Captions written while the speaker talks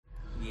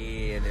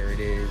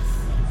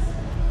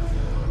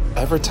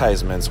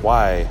Advertisements.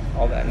 Why?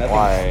 All that. Nothing.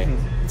 Why?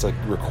 It's a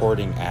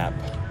recording app.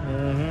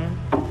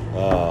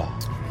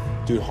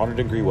 Dude,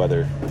 100-degree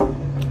weather.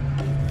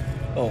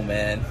 Oh,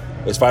 man.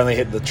 It's finally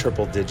hit the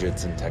triple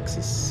digits in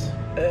Texas.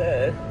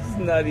 It's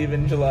not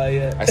even July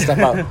yet. I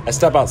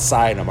step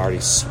outside and I'm already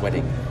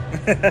sweating.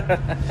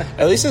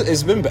 At least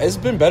it's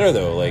been better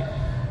though. Like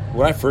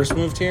when I first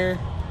moved here,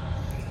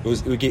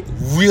 it would get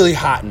really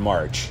hot in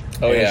March.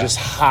 Oh, yeah. It was just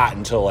hot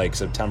until like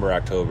September,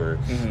 October.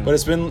 Mm-hmm. But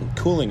it's been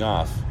cooling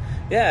off.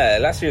 Yeah,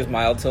 last year was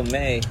mild till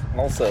May.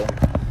 Also,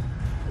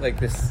 like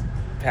this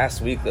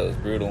past week though was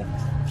brutal.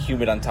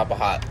 Humid on top of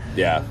hot.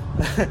 Yeah.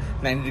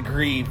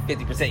 90-degree,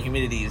 50%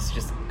 humidity is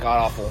just god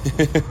awful.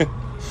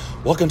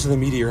 Welcome to the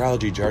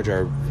meteorology Jar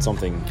Jar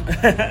something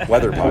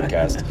weather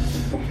podcast.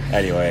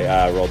 Anyway,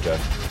 roll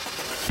Jeff.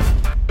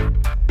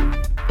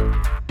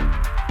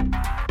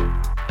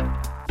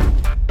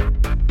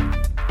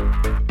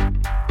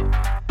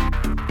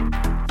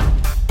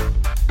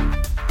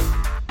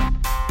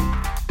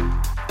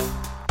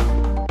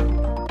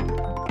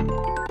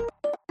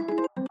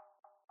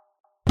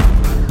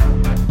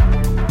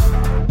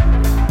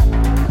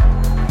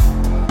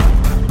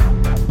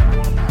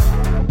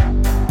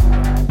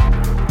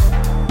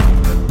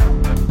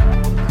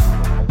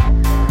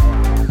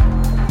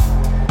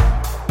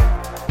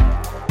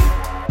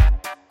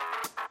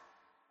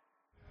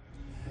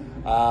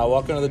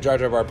 Welcome to the Jar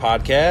Jar Bar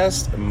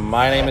podcast.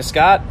 My name is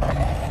Scott.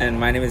 And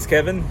my name is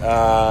Kevin.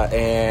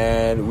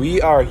 And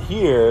we are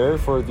here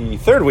for the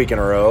third week in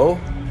a row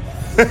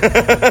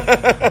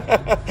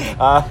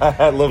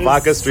at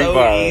Lavaca Street so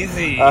Bar.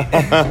 Easy.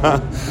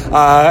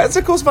 It's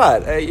a cool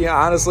spot.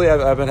 Honestly,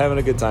 I've been having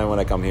a good time when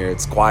I come here.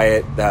 It's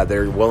quiet.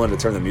 They're willing to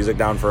turn the music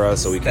down for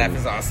us so we can. Staff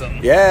is awesome.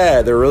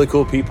 Yeah, they're really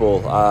cool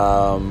people.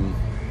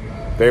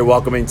 Very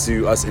welcoming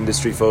to us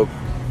industry folk.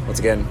 Once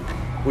again,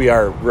 we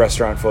are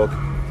restaurant folk.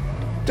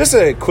 Just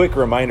a quick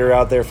reminder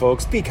out there,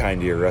 folks. Be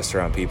kind to your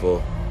restaurant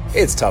people.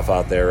 It's tough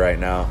out there right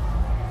now.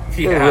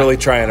 Yeah. We're really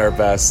trying our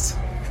best.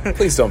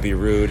 Please don't be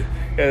rude.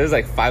 Yeah, there's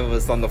like 5 of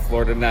us on the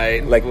floor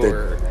tonight. Like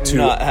we're the two,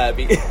 not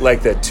happy.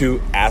 Like the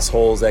 2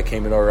 assholes that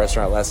came into our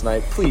restaurant last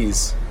night.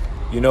 Please,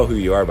 you know who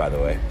you are, by the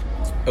way.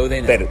 Oh,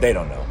 they know. They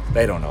don't know.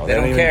 They don't know. They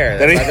don't even care.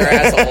 That's why they're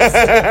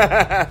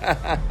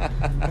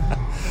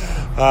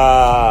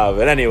assholes.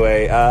 But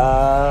anyway,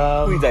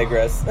 We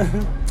digress.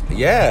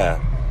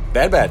 yeah.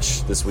 Bad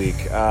Batch this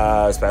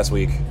past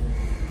week.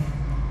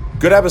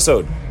 Good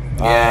episode.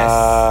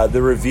 Yes.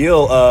 The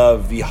reveal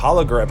of the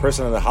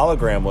person in the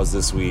hologram was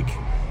this week.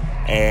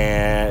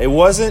 And it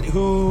wasn't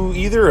who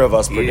either of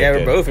us predicted. Yeah,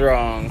 we're both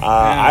wrong.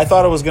 I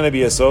thought it was going to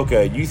be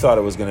Ahsoka. You thought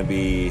it was going to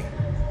be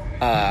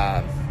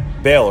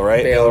Bail,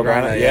 right? Bail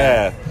Organa,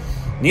 yeah.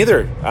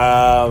 Neither.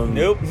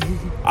 Nope.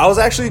 I was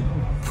actually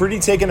pretty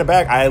taken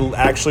aback. I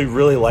actually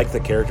really liked the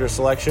character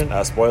selection.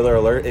 Spoiler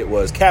alert, it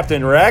was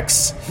Captain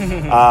Rex.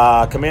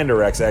 Commander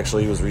Rex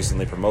actually was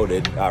recently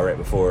promoted right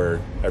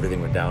before everything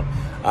went down.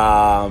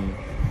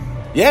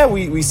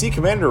 We see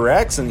Commander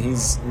Rex, and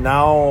he's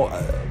now...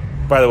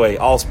 by the way,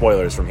 all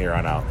spoilers from here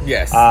on out.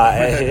 Yes.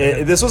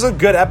 This was a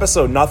good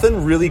episode.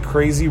 Nothing really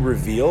crazy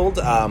revealed,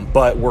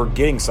 but we're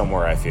getting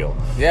somewhere, I feel.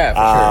 Yeah, for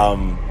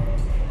sure.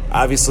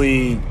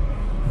 Obviously,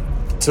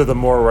 to the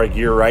more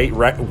you're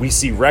right, we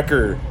see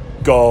Wrecker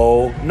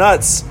go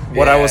nuts.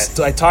 Yes.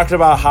 I talked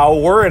about how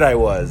worried I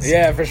was.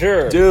 Yeah, for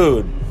sure.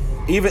 Dude,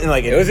 even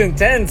like it was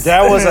intense.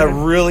 That was a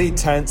really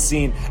tense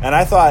scene, and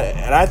I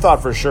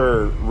thought for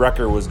sure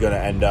Wrecker was going to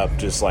end up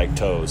just like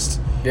toast.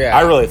 Yeah.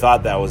 I really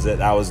thought that was it.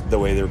 That was the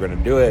way they were going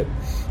to do it.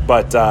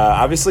 But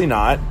obviously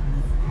not.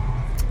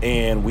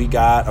 And we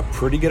got a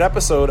pretty good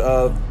episode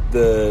of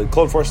the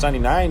Clone Force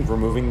 99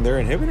 removing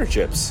their inhibitor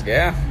chips.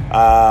 Yeah.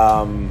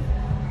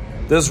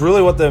 This is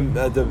really what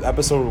the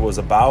episode was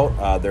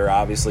about. They're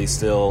obviously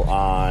still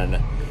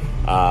on...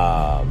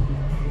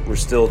 we're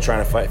still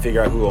trying to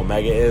figure out who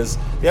Omega is.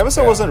 The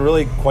episode wasn't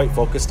really quite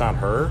focused on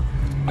her.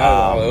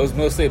 No, it was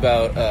mostly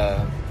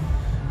about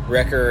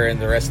Wrecker and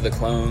the rest of the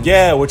clones.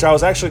 Yeah, which I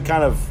was actually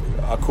kind of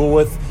cool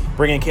with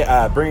bringing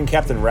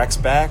Captain Rex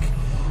back.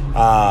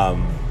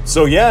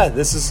 So yeah,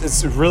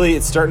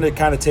 it's starting to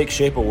kind of take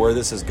shape of where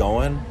this is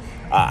going.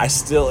 I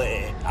still,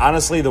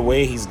 honestly, the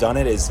way he's done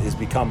it is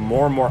become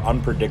more and more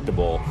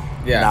unpredictable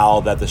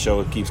now that the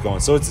show keeps going.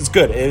 So it's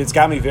good. It's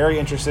got me very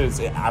interested.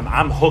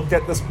 I'm hooked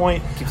at this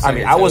point.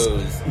 I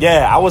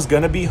was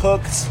gonna be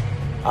hooked.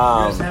 You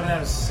guys haven't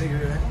had a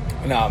cigarette?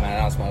 No, man,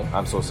 I don't smoke.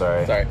 I'm so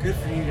sorry. Sorry. Good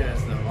for you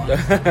guys, though.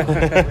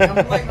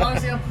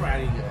 Honestly, I'm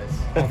proud of you guys.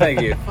 Well,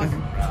 thank you. I'm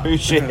fucking proud.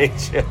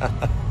 Appreciate you.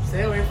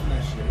 Stay away from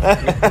that shit.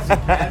 It's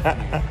bad for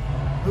you.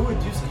 Who would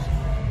do such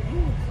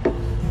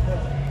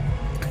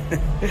a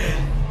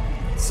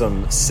thing?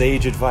 Some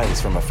sage advice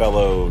from a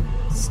fellow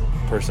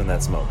person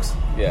that smokes.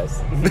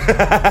 Yes.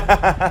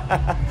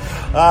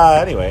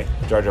 Anyway,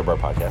 Jar Jar Bar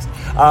podcast.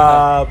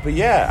 But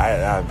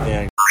yeah,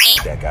 man,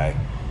 that guy.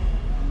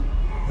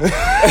 He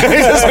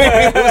just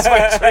made me lose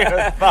my train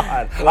of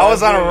thought. I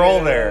was on a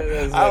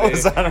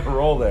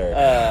roll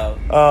there.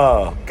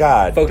 Oh,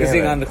 God.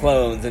 Focusing on the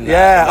clones. And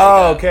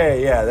yeah.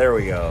 Okay. Yeah, there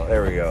we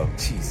go.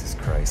 Jesus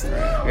Christ. We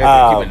have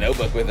to keep a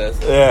notebook with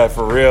us. Yeah,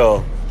 for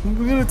real.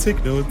 We're going to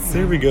take notes.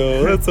 There we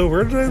go. That's so.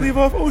 Where did I leave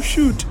off? Oh,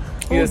 shoot.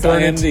 Yes,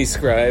 I am the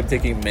scribe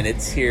taking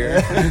minutes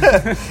here.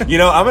 You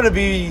know, I'm going to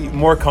be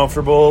more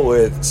comfortable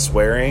with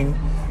swearing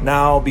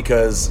now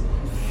because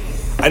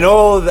I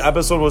know the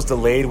episode was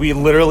delayed. We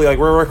literally,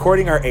 we're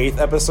recording our 8th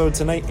episode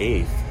tonight.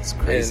 8th. It's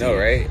crazy. I know,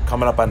 right?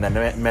 Coming up on the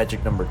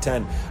magic number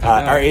 10.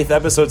 Our 8th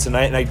episode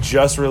tonight, and I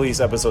just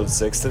released episode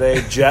 6 today.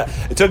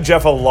 It took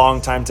Jeff a long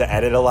time to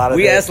edit a lot of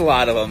it. We asked a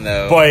lot of them,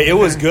 though. But it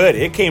was good.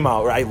 It came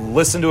out. I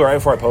listened to it right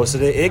before I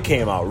posted it. It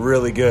came out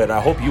really good.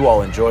 I hope you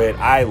all enjoy it.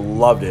 I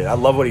loved it. I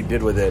love what he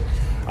did with it.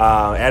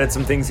 Added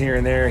some things here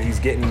and there. He's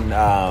getting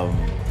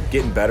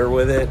better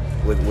with it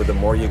with the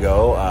more you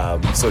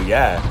go. So,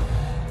 yeah.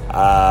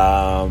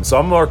 So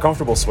I'm more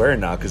comfortable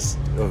swearing now because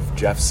of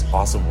Jeff's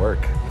awesome work.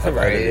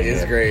 Right, it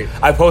is great.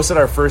 I posted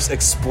our first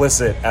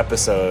explicit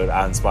episode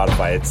on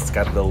Spotify. It's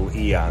got the little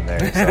E on there.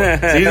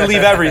 So he didn't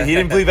leave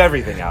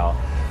everything out.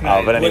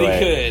 But anyway, but he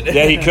could.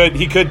 Yeah,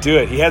 he could do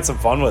it. He had some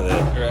fun with it.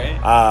 Right.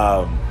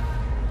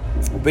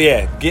 But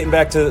yeah, getting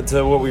back to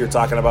what we were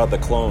talking about, the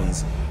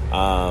clones.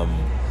 Yeah,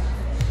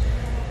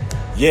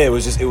 it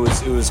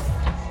was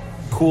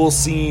cool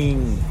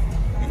seeing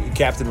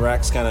Captain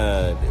Rex kind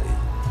of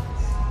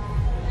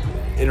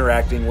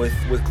interacting with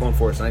Clone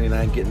Force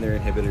 99, getting their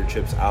inhibitor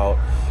chips out,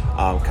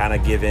 kind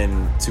of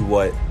given to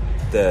what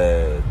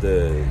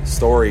the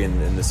story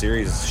in the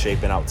series is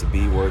shaping out to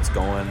be, where it's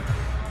going.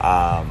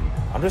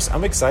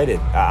 I'm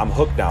excited. I'm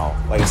hooked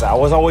now. Like I said, I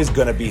was always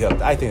going to be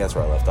hooked. I think that's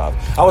where I left off.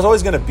 I was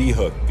always going to be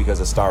hooked because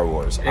of Star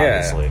Wars,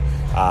 obviously.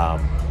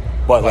 But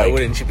why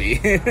wouldn't you be?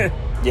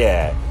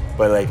 Yeah,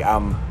 but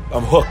I'm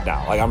hooked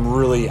now.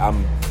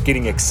 I'm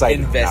getting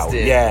excited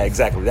invested now. Yeah,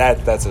 exactly.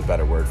 That's a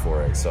better word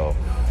for it. So.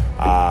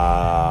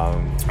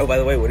 Oh, by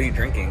the way, what are you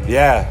drinking?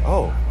 Yeah.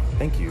 Oh,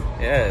 thank you.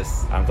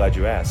 Yes. I'm glad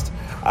you asked.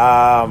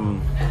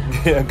 I'm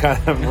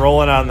kind of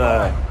rolling on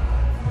the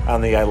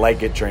I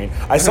like it train.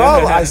 I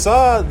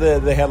saw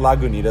they had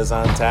Lagunitas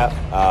on tap,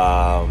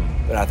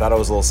 and I thought it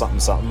was a little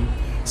something.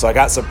 So I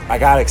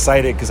got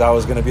excited because I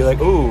was going to be like,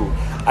 ooh,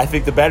 I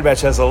think the Bad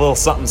Batch has a little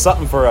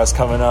something for us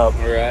coming up.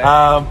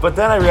 Right. But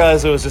then I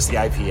realized it was just the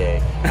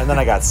IPA, and then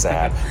I got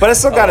sad. But I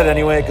still got it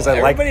anyway because I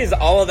like. Everybody's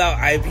all about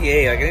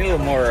IPA. I need a little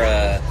more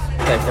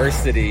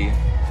diversity.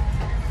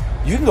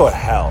 You can go to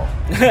hell.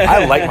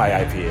 I like my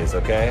IPAs.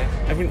 Okay.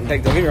 I mean,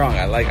 don't get me wrong.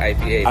 I like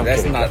IPA, but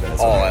that's not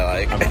all I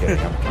like. I'm kidding.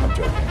 I'm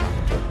joking.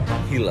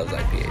 He loves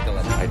IPA. Don't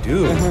let him.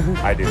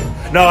 I do.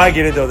 No, I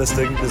get it though. This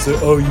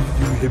oh, you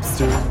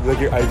hipster, like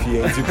your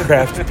IPAs, your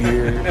craft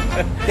beer.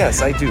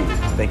 Yes, I do.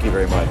 Thank you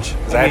very much.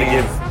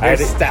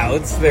 There's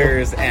stouts,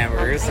 there's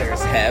Amers,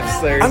 there's Hefts,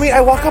 there's. I mean,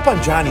 I walk up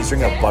on Johnny's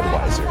drinking a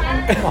Budweiser.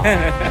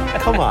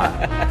 Come on.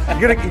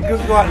 You're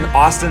gonna go out in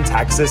Austin,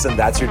 Texas, and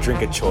that's your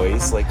drink of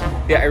choice.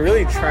 Yeah, I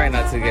really try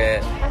not to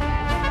get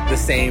the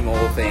same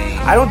old thing.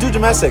 I don't do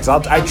domestics.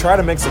 I try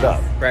to mix it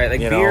up. Right,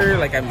 beer,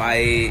 I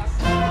might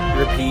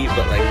repeat,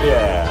 but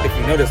yeah. If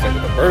you notice, with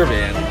the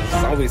bourbon,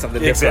 it's always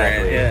something different.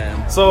 Exactly.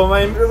 Yeah. So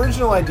my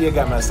original idea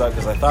got messed up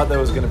because I thought there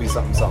was going to be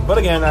something. But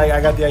again, I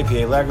got the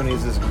IPA.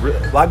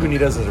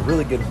 Lagunitas is a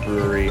really good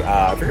brewery.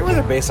 I forget where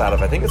they're based out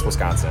of. I think it's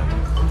Wisconsin.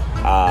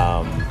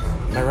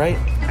 Am I right?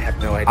 I have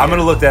no idea. I'm going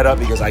to look that up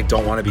because I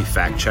don't want to be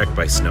fact checked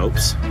by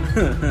Snopes.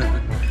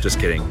 Just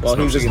kidding. While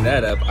he's looking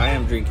that up, I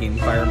am drinking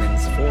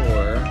Fireman's 4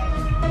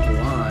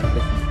 Blonde.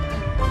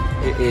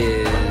 It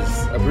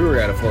is a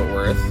brewery out of Fort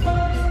Worth.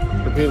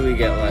 Repeatedly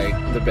get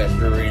the best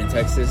brewery in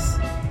Texas.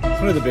 It's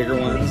one of the bigger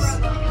ones.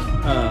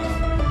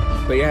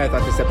 But yeah, I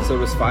thought this episode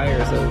was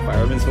fire, so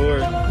Fireman's 4.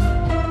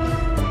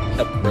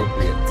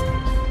 Appropriate.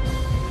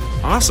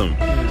 Awesome.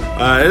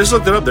 I just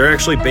looked it up. They're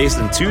actually based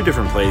in 2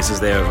 different places.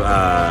 They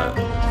have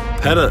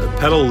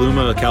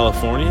Petaluma,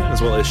 California,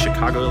 as well as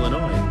Chicago,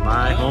 Illinois,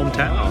 my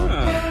hometown.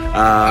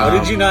 How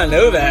did you not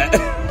know that?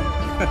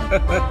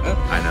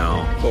 I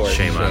know. Poor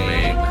Shame on me.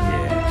 Shane.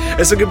 Yeah.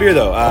 It's a good beer,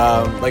 though.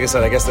 Like I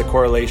said, I guess the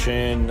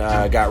correlation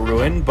got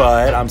ruined,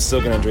 but I'm still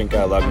going to drink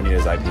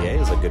Lagunitas IPA.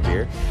 It's a good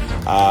beer.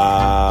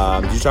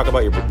 Did you talk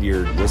about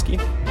your whiskey?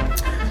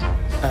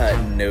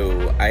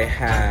 No. I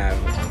have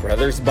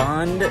Brothers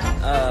Bond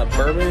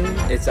bourbon.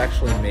 It's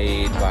actually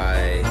made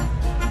by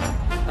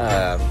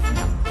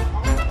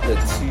the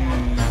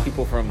 2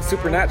 people from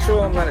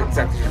Supernatural. I'm not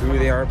exactly sure who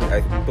they are, but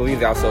I believe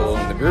they also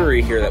own the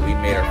brewery here that we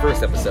made our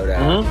first episode at.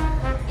 Mm-hmm.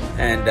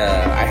 And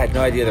I had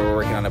no idea they were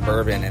working on a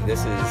bourbon, and this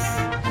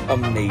is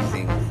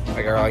amazing.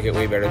 I like it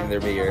way better than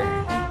their beer.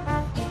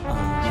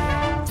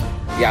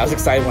 Yeah, I was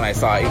excited when I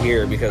saw it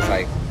here because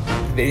they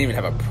didn't even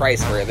have a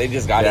price for it. They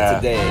just got it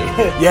today.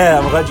 Yeah,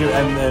 I'm glad you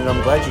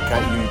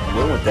you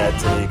went with that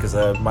today because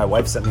my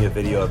wife sent me a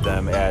video of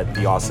them at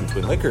the Austin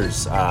Twin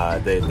Liquors.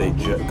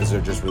 Because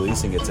they're just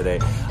releasing it today,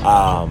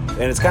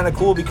 and it's kind of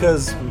cool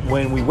because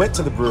when we went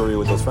to the brewery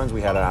with those friends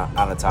we had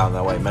on a town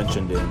that I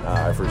mentioned in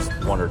our first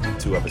 1 or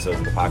 2 episodes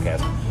of the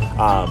podcast.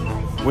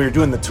 We were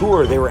doing the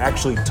tour. They were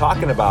actually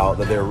talking about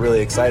that they were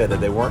really excited that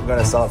they weren't going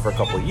to sell it for a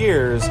couple of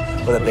years,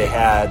 but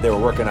that they were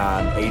working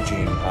on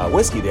aging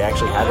whiskey. They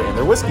actually had it in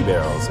their whiskey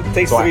barrels. barrels. It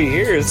takes So 3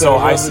 years. So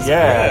I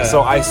yeah.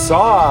 so I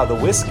saw the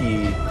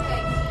whiskey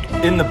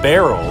in the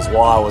barrels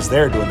while I was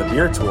there doing the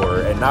beer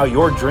tour, and now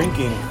you're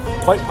drinking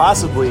quite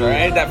possibly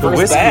Right, that the first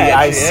whiskey batch,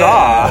 I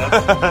yeah.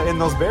 saw in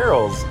those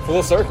barrels.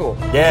 Full circle.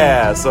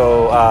 Yeah,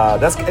 so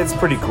it's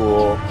pretty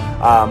cool.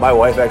 My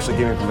wife actually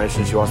gave me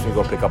permission. She wants me to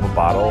go pick up a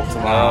bottle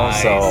tomorrow,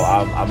 Nice. so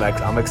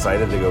I'm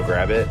excited to go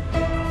grab it.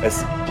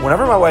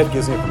 Whenever my wife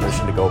gives me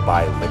permission to go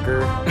buy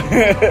liquor,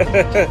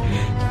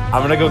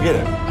 I'm gonna go get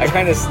it. I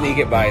kind of sneak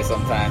it by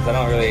sometimes. I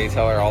don't really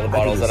tell her all the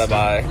bottles that I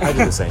buy. I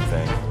do the same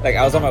thing. Like,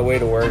 I was on my way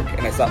to work,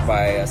 and I stopped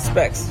by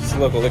Specs. It's a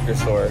local liquor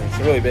store. It's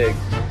really big.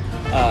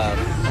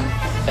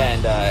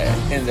 And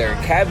in their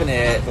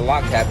cabinet, the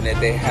lock cabinet,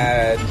 they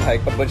had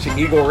like a bunch of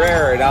Eagle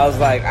Rare, and I was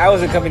like, I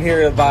wasn't coming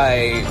here to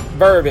buy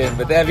bourbon,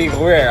 but they have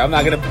Eagle Rare. I'm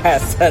not gonna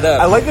pass that up.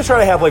 I like to try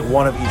to have like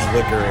one of each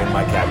liquor in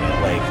my cabinet,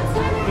 like,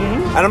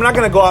 and I'm not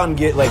gonna go out and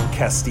get like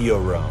Castillo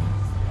rum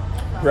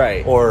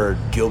right. or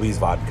Gilby's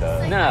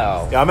vodka.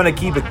 No. Yeah, I'm gonna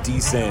keep a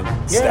decent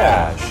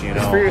stash. You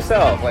know, It's for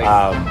yourself. Like,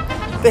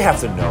 they have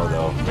to know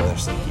though their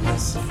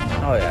sneakiness.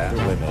 oh yeah.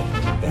 They're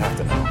women. They have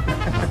to know.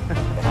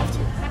 They have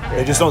to.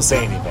 They just don't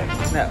say anything.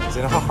 No.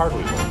 They know how hard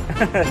we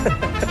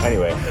work.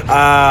 Anyway,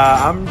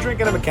 I'm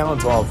drinking a Macallan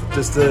 12.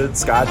 Just a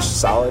Scotch,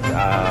 solid,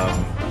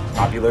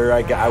 popular,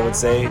 I would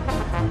say.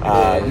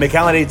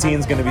 Macallan 18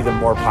 is going to be the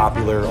more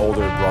popular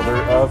older brother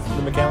of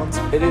the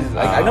Macallans. It is.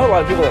 Like, I know a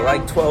lot of people that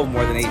like 12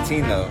 more than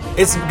 18, though.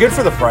 It's good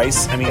for the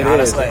price. I mean, It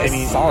honestly, is.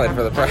 It's solid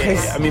for the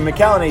price. I mean,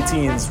 Macallan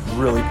 18 is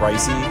really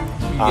pricey.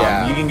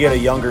 Yeah. You can get a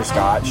younger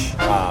Scotch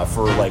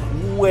for like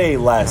way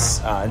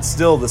less, and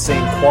still the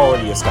same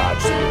quality of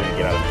Scotch that you're going to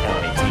get out of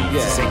Macallan 18.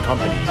 It's the same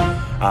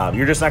company.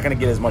 You're just not going to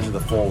get as much of the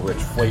full, rich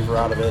flavor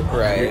out of it.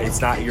 Right.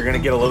 You're going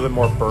to get a little bit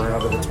more burn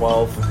out of the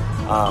 12,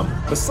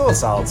 but still a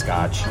solid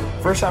Scotch.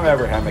 First time I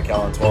ever had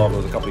Macallan 12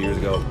 was a couple years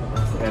ago,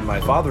 and my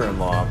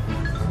father-in-law,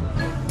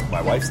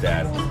 my wife's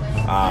dad,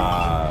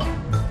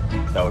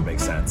 that would make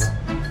sense.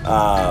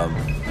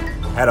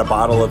 Had a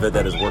bottle of it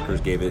that his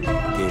workers gave him.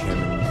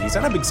 And he's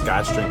not a big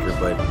Scotch drinker,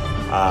 but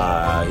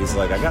he's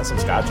like, I got some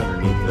Scotch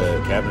underneath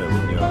the cabinet.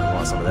 You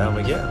want some of that? I'm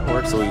like, yeah, that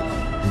works. So he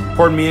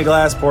poured me a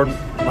glass, poured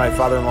my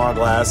father-in-law a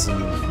glass, and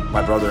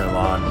my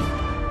brother-in-law.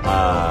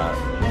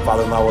 And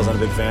father-in-law wasn't a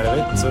big fan of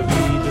it, so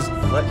he just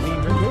let me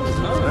drink his.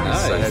 It was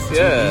nice. I had 2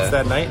 beats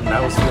that night, and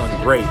I was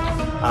feeling great.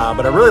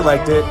 But I really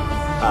liked it.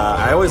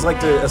 I always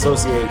like to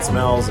associate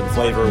smells and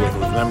flavor with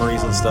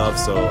memories and stuff,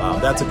 so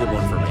that's a good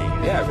one for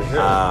me. Yeah, for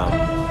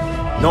sure.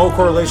 No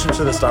correlation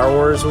to the Star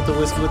Wars with the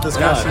whiskey with the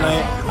Scotch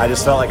tonight. I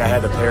just felt like I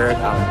had to pair it.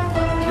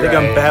 I think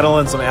I'm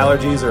battling some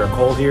allergies or a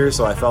cold here,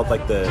 so I felt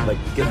like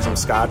getting some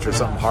Scotch or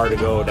something hard to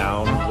go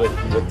down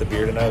with the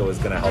beer tonight was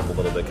going to help a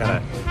little bit,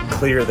 kind of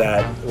clear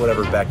that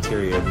whatever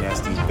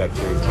nasty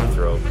bacteria in my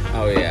throat.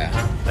 Oh yeah.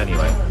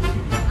 Anyway,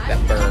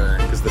 That burn.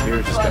 because the beer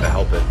is just going to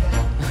help it.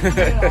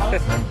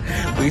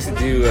 We used to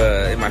do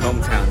in my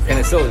hometown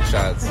penicillin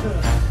shots.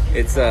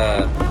 It's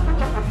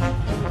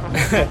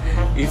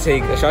you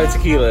take a shot of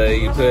tequila,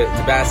 you put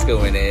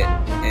Tabasco in it,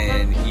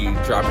 and you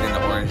drop it in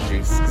the orange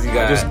juice. Because you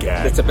got Just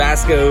gag. the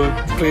Tabasco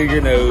to clear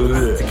your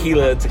nose,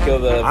 tequila to kill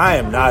the... I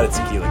am not a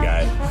tequila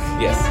guy.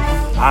 Yes,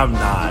 I'm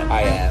not.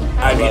 I am.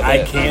 I mean, love I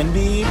it. can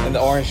be. And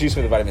the orange juice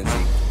for the vitamin C.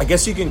 I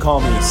guess you can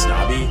call me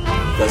snobby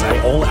because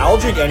I'll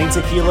drink any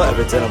tequila if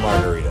it's in a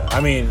margarita.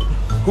 I mean,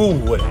 who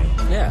wouldn't?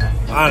 Yeah.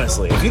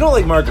 Honestly, if you don't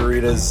like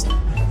margaritas,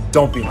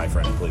 don't be my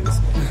friend, please.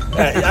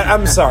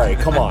 I'm sorry.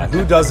 Come on.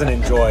 Who doesn't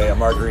enjoy a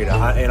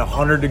margarita in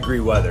 100-degree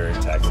weather in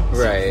Texas?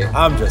 Right.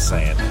 I'm just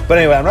saying. But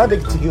anyway, I'm not a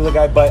big tequila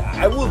guy, but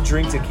I will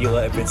drink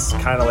tequila if it's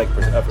kind of like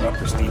a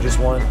prestigious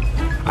one.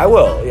 I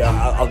will. Yeah,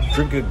 I'll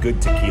drink a good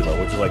tequila,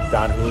 which is like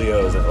Don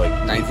Julio's at like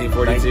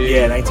 1942.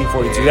 Yeah,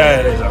 1942.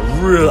 Yeah. That is a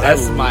real. I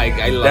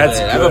love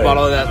it. I have a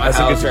bottle of that in my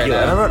house right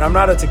now. I'm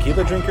not a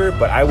tequila drinker,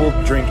 but I will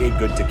drink a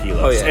good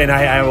tequila. Oh, yeah. And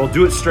I will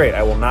do it straight.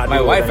 I will not. My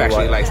do it wife with any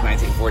actually water. likes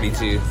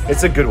 1942.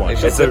 It's a good one.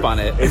 She'll sip on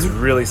it. It's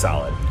really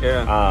solid.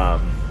 Yeah.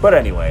 But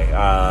anyway,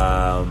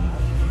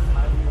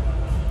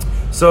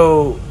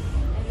 so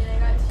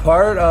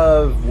part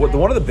of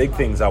one of the big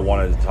things I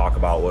wanted to talk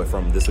about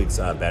from this week's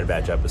Bad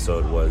Batch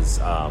episode was,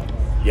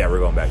 we're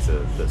going back to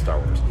the Star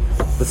Wars.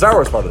 The Star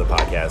Wars part of the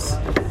podcast.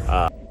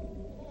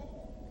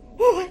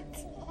 What?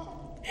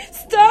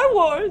 Star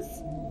Wars?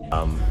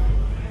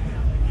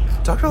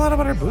 Talked a lot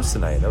about our booths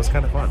tonight. That was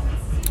kind of fun.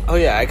 Oh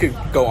yeah, I could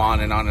go on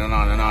and on and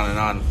on and on and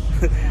on.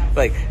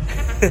 Like,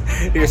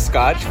 your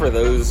Scotch, for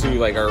those who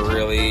like are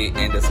really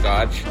into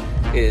Scotch,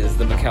 is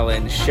the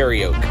Macallan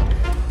Sherry Oak.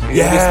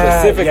 You Yeah, be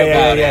specific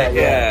about yeah,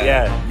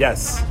 it.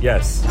 Yes.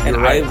 And You're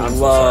right. I I'm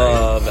so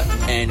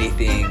love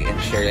anything in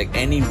sherry, like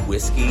any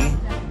whiskey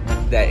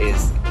that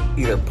is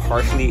either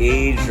partially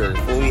aged or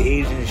fully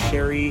aged in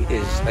sherry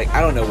is like,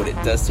 I don't know what it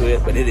does to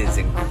it, but it is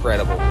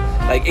incredible.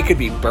 Like, it could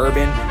be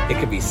bourbon, it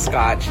could be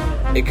Scotch,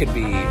 it could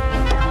be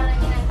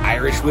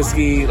Irish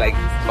whiskey, like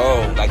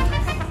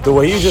The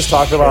way you just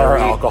talked about our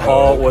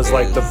alcohol was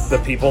like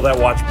the people that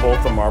watch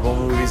both the Marvel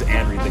movies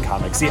and read the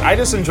comics. See, I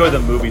just enjoy the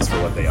movies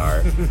for what they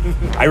are.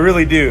 I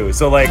really do.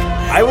 So like,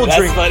 I will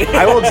drink. funny.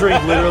 I will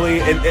drink literally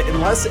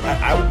unless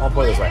I'll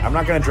put it this way. I'm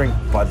not going to drink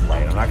Bud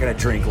Light. I'm not going to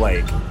drink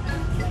like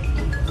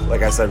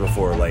I said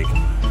before, like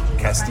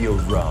Castillo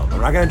rum.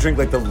 I'm not going to drink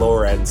like the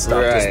lower end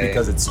stuff just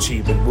because it's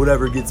cheap and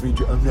whatever gets me.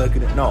 I'm not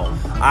going to. No,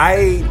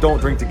 I don't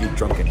drink to get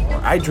drunk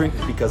anymore. I drink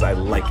because I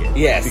like it.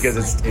 Yes, because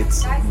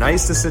it's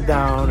nice to sit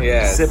down,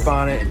 sip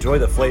on it, enjoy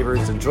the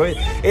flavors, enjoy it.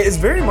 It is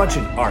very much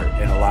an art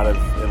in a lot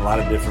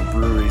of different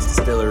breweries,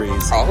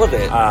 distilleries, all of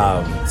it.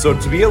 So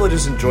to be able to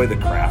just enjoy the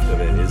craft of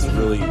it is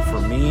really,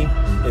 for me,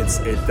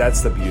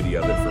 that's the beauty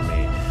of it for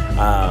me.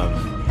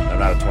 I'm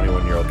not a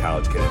 21-year-old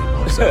college kid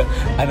anymore. So.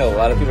 I know a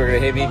lot of people are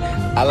going to hate me.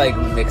 I like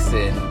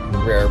mixing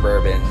rare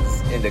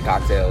bourbons into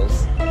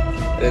cocktails.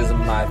 It is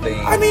my thing.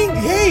 I mean,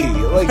 hey,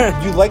 like,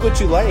 you like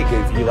what you like.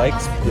 If you like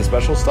the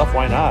special stuff,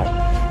 why not?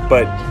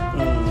 But,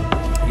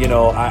 you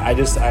know, I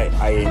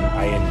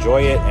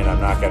enjoy it, and I'm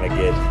not going to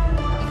get,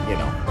 you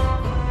know,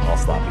 all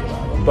sloppy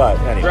about it. But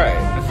anyway.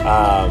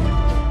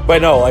 Right.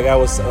 But no, like I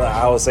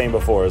was saying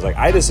before, it's like,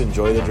 I just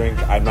enjoy the drink.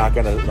 I'm not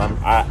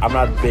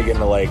big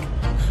into, like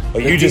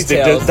you just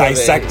did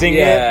dissecting it.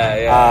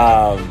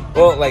 Yeah.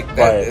 Well, like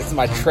that, it's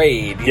my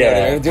trade. You know,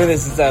 I've been doing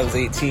this since I was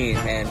 18,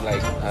 and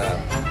like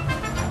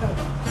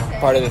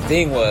part of the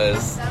thing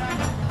was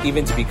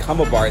even to become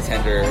a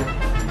bartender.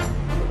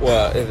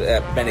 Well,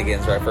 at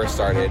Shenanigans where I first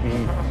started,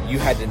 you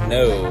had to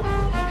know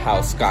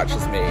how scotch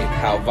is made,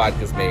 how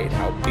vodka is made,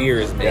 how beer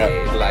is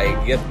made,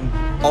 like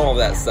all of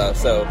that stuff.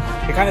 So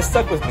it kind of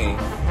stuck with me.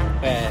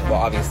 And, well,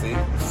 obviously,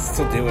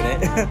 still doing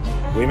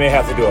it. We may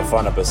have to do a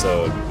fun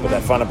episode, but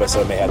that fun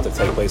episode may have to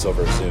take place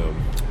over Zoom.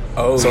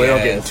 Oh, so we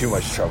don't get in too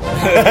much trouble.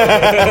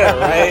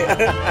 Right?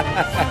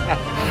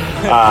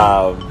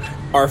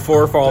 Our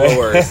 4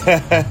 followers.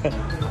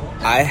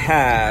 I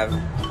have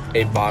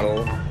a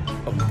bottle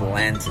of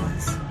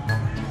Blanton's.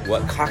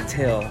 What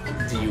cocktail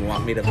do you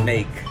want me to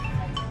make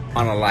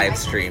on a live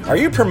stream? Are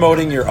you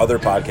promoting your other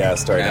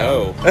podcast right now?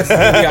 No. This is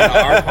going to be on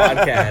our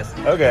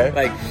podcast. Okay.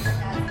 Like,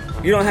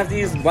 you don't have to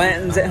use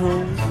Blanton's at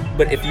home,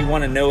 but if you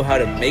want to know how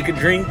to make a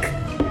drink,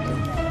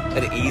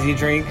 an easy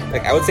drink,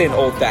 like I would say an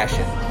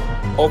old-fashioned.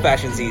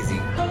 Old-fashioned's easy.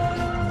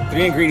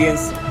 3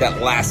 ingredients that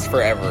last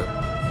forever.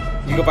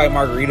 You go buy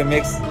margarita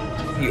mix,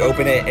 you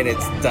open it, and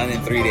it's done in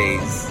 3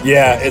 days.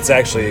 Yeah, it's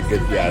actually a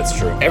good, it's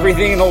true.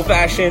 Everything in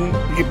old-fashioned,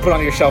 you can put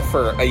on your shelf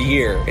for a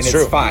year, and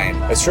it's fine.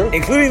 It's true.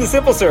 Including the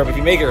simple syrup, if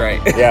you make it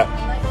right. Yeah.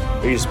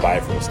 Or you just buy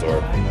it from the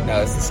store.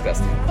 No, it's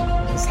disgusting.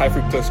 It's high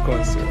fructose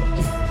corn syrup.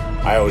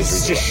 I always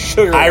read just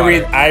sugar. I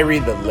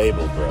read the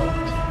label, bro.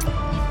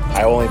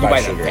 I only buy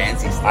sugar.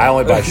 Fancy stuff. I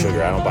only buy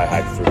sugar. I don't buy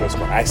high fructose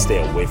corn. I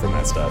stay away from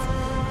that stuff.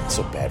 It's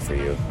so bad for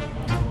you.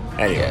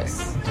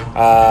 Anyways,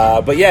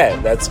 but yeah,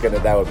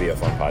 that would be a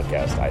fun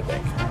podcast, I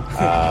think.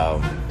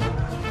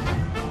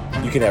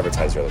 You can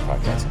advertise your other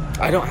podcast.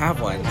 I don't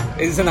have one.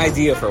 It's an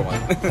idea for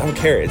one. I don't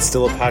care. It's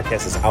still a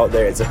podcast. It's out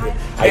there. It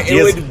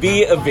would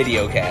be a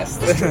video cast.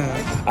 But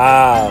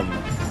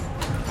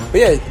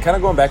yeah, kind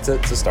of going back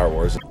to Star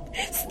Wars.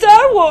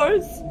 Star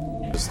Wars!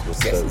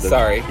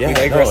 Sorry. Yeah,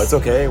 no, it's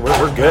okay.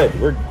 We're good.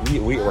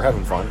 We're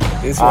having fun.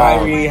 This is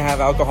why we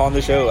have alcohol on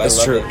the show.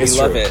 It's true. We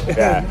love it.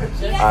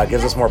 Yeah.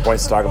 Gives us more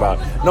points to talk about.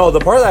 No, the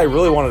part that I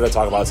really wanted to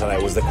talk about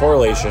tonight was the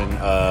correlation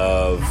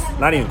of...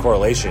 Not even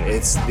correlation.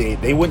 It's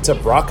they went to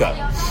Braca.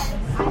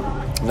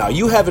 Now,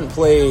 you haven't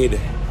played...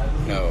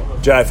 No.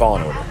 Jedi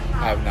Fallen Order.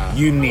 I have not.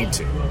 You need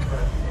to.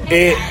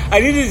 I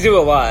need to do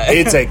a lot.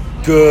 It's a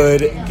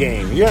good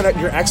game. You're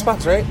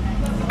Xbox, right?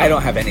 I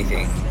don't have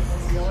anything.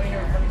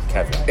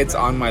 Kevin. It's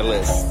on my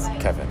list.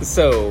 Kevin.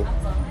 So,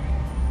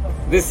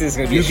 this is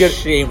going to be a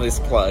shameless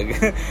plug.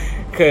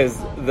 Because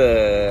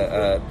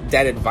the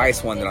Dead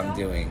Advice one that I'm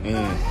doing,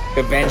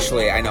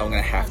 eventually I know I'm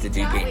going to have to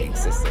do gaming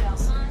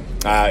systems.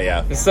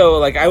 Yeah. So,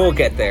 like, I will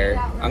get there.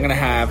 I'm going to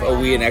have a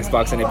Wii, an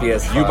Xbox, and a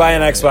PS5. You buy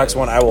an Xbox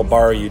One, I will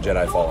borrow you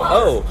Jedi Fallen Order.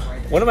 Oh,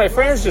 one of my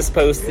friends just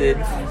posted,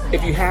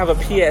 if you have a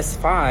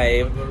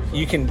PS5,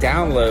 you can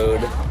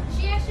download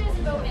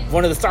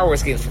one of the Star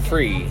Wars games for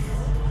free.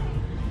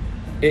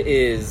 It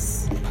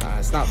is...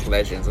 it's not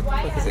Legends. What the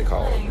fuck is it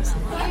called?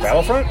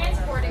 Battlefront?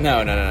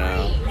 No.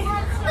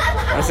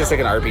 It's just like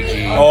an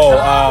RPG.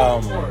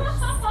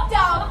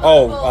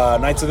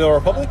 Knights of the Old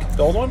Republic?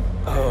 The old one?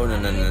 Oh,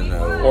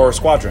 no. Or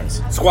Squadrons?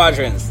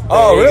 Squadrons.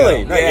 Oh,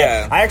 really?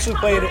 Yeah. I actually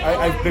played...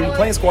 I've been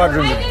playing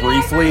Squadrons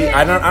briefly.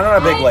 I'm not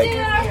a big, like,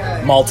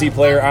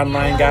 multiplayer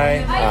online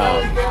guy.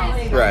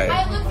 Right.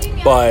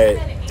 But...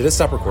 Did it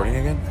stop recording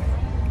again?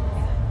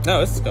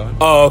 No, it's going.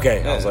 Oh,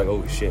 okay. Yeah. I was like,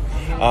 oh, shit.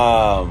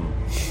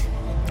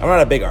 I'm not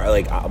a big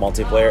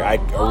multiplayer. I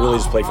really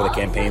just play for the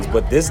campaigns.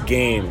 But this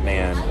game,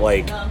 man,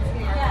 like,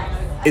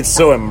 it's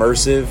so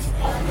immersive.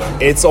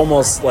 It's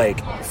almost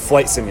like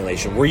flight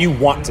simulation where you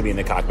want to be in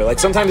the cockpit. Like,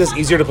 sometimes it's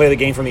easier to play the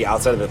game from the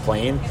outside of the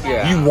plane.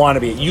 Yeah. You want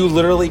to be. You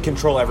literally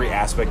control every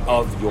aspect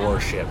of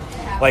your ship.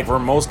 Like for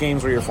most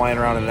games where you're flying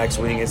around in an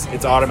X-wing,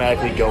 it's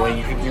automatically going.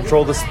 You can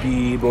control the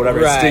speed, but whatever.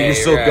 You're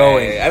still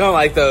going. I don't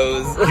like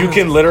those. You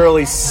can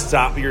literally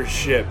stop your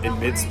ship in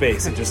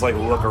mid-space and just like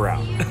look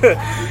around.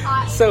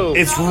 So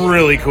it's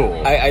really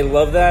cool. I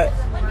love that.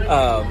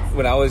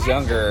 When I was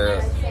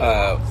younger,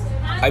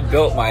 I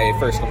built my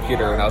first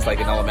computer when I was like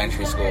in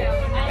elementary school,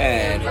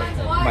 and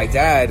my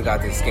dad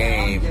got this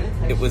game.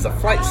 It was a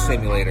flight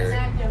simulator,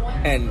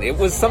 and it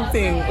was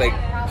something like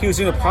he was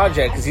doing a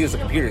project because he was a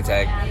computer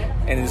tech,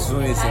 and this was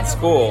when he was in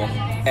school,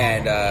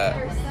 and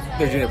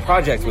they're doing a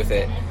project with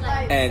it.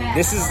 And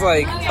this is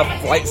like a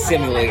flight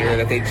simulator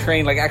that they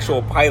train like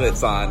actual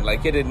pilots on.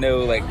 Like you didn't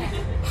know like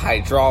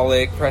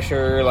hydraulic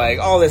pressure, like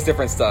all this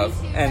different stuff,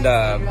 and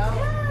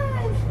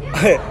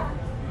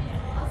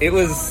it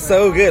was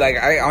so good. Like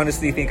I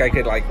honestly think I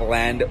could like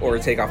land or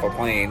take off a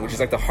plane, which is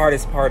like the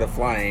hardest part of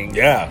flying.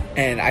 Yeah.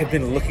 And I've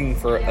been looking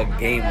for a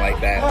game like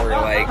that where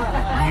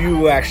like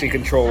you actually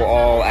control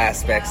all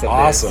aspects of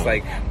this.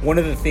 Like one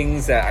of the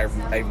things that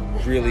I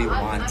really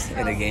want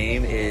in a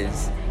game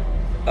is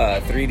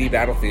 3D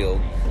Battlefield.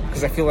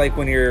 Because I feel like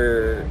when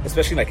you're,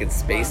 especially like in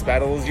space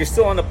battles, you're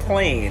still on a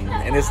plane,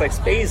 and it's like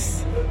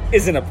space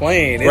isn't a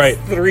plane; it's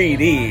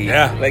 3D.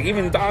 Yeah. Like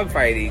even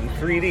dogfighting,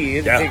 3D.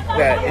 You have to take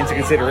that into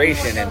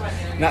consideration,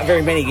 and not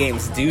very many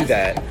games do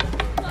that.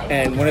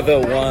 And one of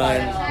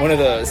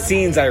the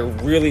scenes I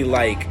really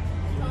like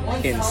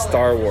in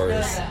Star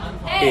Wars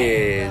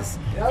is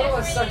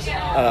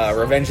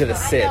Revenge of the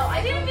Sith.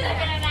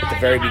 At the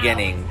very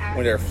beginning,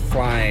 when they're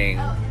flying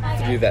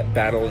through that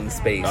battle in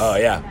space. Oh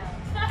yeah.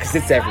 Because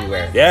it's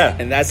everywhere. Yeah.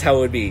 And that's how it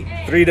would be.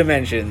 3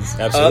 dimensions.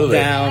 Absolutely.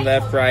 Up, down,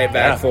 left, right,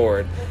 back,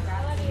 forward.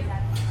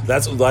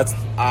 That's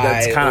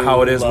kind of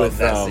how it is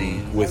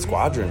with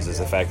Squadrons, is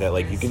the fact that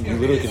like you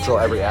literally control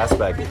every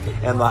aspect,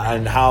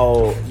 and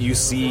how you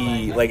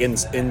see like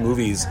in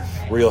movies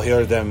where you'll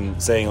hear them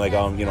saying like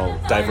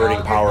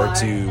diverting power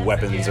to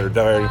weapons or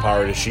diverting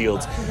power to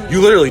shields. You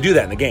literally do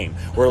that in the game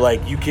where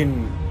like you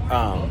can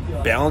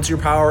balance your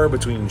power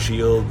between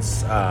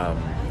shields,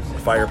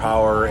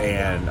 firepower,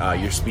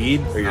 and your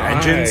speed or your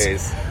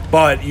engines.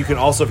 But you can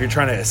also, if you're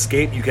trying to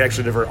escape, you can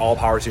actually divert all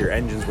power to your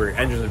engines, where your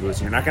engines are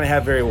boosting. You're not going to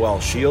have very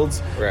well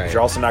shields. Right. But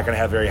you're also not going to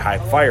have very high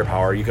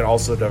firepower. You can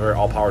also divert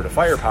all power to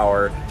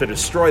firepower to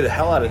destroy the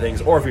hell out of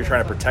things. Or if you're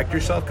trying to protect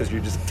yourself because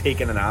you're just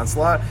taking an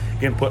onslaught, you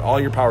can put all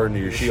your power into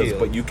your shields.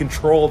 But you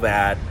control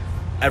that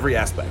every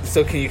aspect.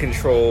 So can you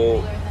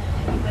control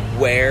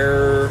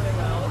where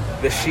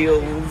the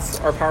shields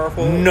are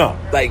powerful? No.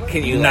 Like,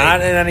 can you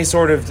not in any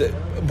sort of...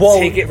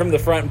 take it from the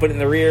front and put it in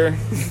the rear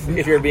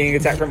if you're being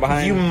attacked from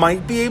behind? You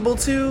might be able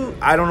to.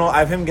 I don't know. I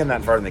haven't gotten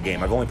that far in the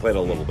game. I've only played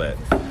a little bit.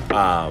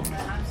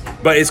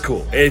 But it's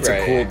cool. It's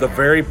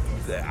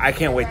I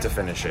can't wait to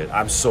finish it.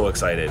 I'm so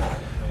excited.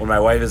 When my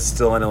wife is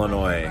still in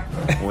Illinois,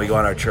 when we go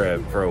on our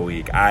trip for a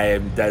week,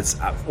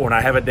 when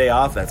I have a day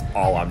off, that's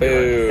all I'm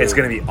doing. It's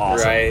going to be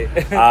awesome. Right.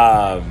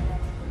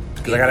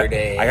 Because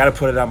I got to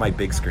put it on my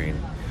big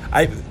screen.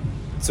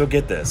 So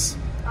get this.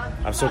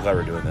 I'm so glad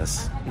we're doing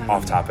this.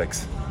 Off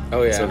topics.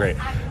 Oh, yeah. So great.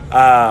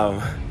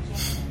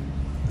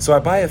 So I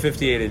buy a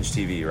 58-inch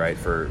TV, right,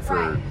 for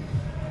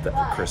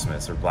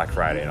Christmas or Black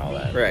Friday and all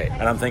that. Right.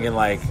 And I'm thinking,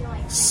 like,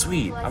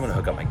 sweet, I'm going to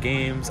hook up my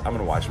games. I'm going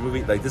to watch a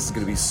movie. Like, this is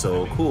going to be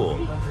so cool.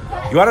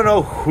 You want to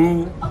know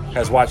who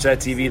has watched that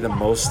TV the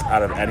most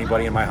out of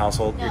anybody in my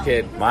household? Your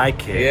kid. My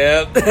kid.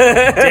 Yep.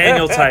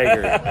 Daniel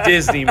Tiger.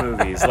 Disney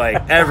movies.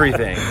 Like,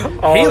 everything.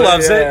 He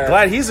loves it.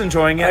 Glad he's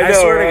enjoying it. I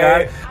swear to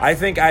God. I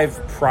think I've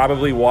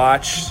probably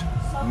watched...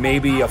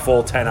 maybe a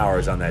full 10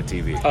 hours on that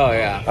TV. Oh,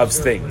 yeah. Of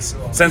things.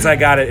 Since I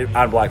got it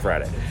on Black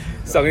Friday.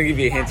 So I'm going to give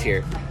you a hint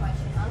here.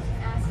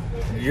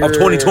 Of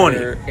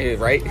 2020.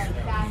 Right?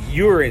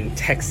 You were in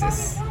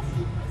Texas.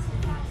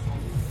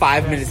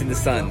 5 minutes in the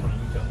sun.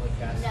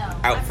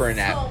 Out for a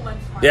nap.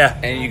 Yeah.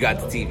 And you got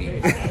the TV.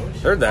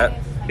 Heard that.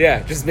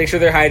 Yeah, just make sure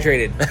they're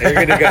hydrated.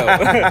 They're good to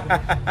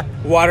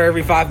go. Water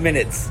every 5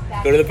 minutes.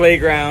 Go to the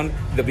playground.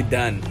 They'll be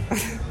done.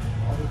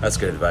 That's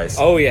good advice.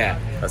 Oh, yeah.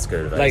 That's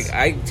good advice. Like,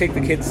 I take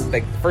the kids,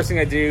 like, first thing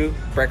I do,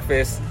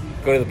 breakfast,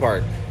 go to the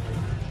park,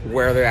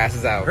 wear their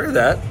asses out. Heard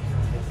that.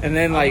 And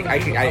then, like, I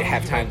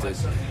have time to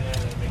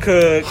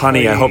cook.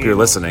 Honey, I hope you're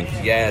listening.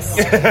 Yes.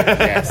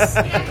 Yes.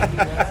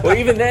 Well,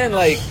 even then,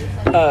 like,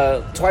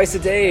 twice a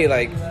day,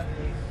 like,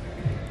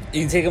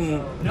 you can take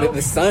them,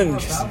 the sun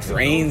just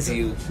drains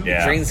you.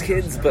 Yeah. Drains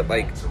kids, but,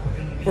 like,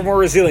 we're more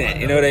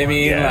resilient, you know what I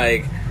mean? Yeah.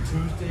 Like,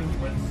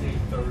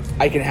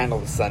 I can handle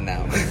the sun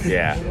now.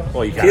 Yeah.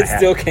 Well, you kids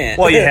still can't.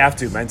 Well, you have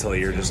to mentally.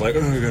 You're just like, I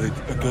gotta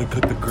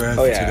cut the grass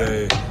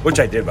today. Which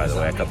I did, by the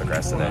way. I cut the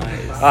grass today.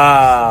 Nice.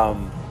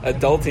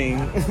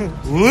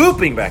 Adulting.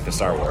 Looping back to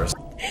Star Wars.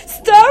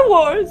 Star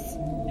Wars!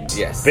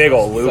 Yes. Big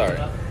ol' loop.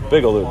 Sorry.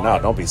 Big ol' loop. No,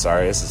 don't be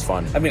sorry. This is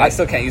fun. I mean, I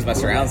still can't use my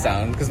surround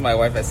sound because my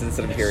wife has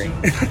sensitive hearing.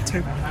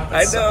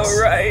 I know,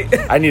 right?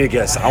 I need to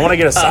get I want to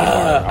get a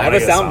soundbar. I have a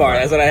soundbar.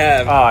 That's what I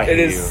have. Oh, I hate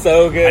it is you.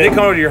 so good. I did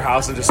come over to your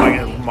house and just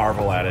like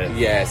marvel at it.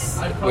 Yes.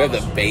 We have the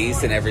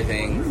bass and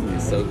everything.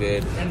 is so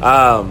good.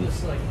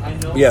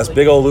 Yes,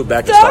 big old loop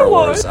back to Star Star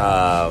Wars.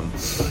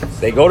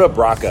 They go to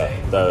Braca,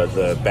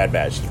 the Bad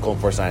Batch, the Clone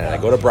Force 9. They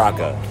go to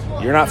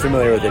Braca. You're not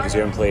familiar with it because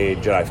you haven't played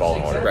Jedi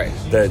Fallen Order. Right.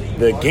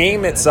 The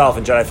game itself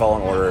in Jedi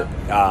Fallen Order,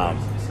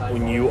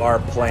 when you are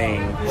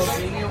playing...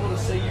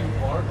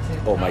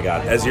 Oh my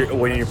God!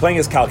 When you're playing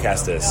as Cal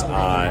Kestis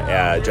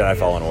on Jedi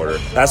Fallen Order,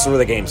 that's where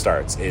the game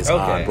starts. Is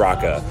on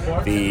Braca,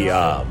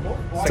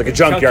 it's like a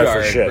junkyard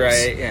for ships.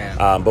 Right?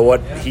 Yeah. But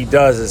what he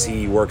does is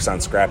he works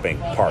on scrapping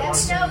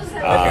parts.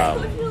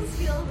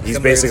 He's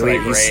basically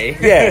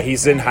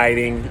he's in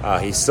hiding.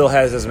 He still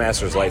has his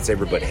master's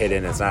lightsaber, but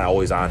hidden. It's not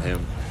always on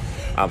him.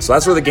 So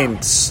that's where the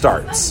game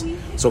starts.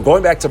 So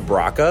going back to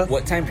Braca,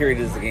 What time period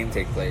does the game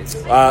take place?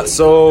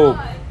 so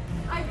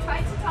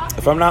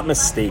if I'm not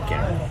mistaken,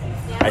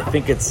 I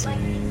think it's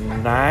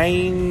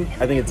 9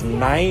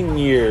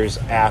 years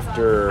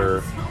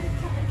after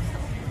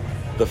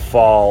the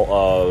fall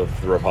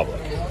of the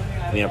Republic.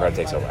 And the Empire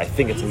takes over. I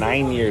think it's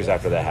 9 years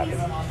after that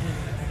happened.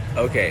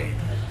 Okay.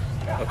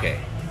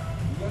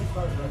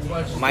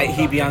 Might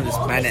he be on this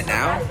planet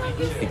now?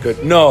 He could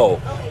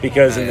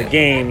because in the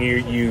game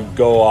you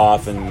go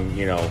off and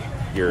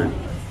you're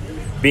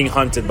being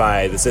hunted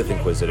by the Sith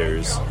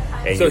Inquisitors.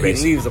 And So he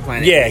leaves the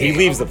planet. Yeah, he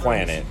leaves the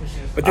planet.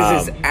 But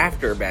this is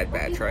after Bad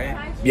Batch,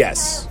 right?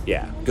 Yes,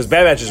 yeah, because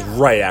Bad Batch is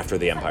right after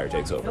the Empire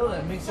takes over. No,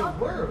 that makes it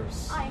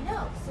worse.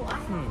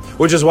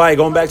 Which is why,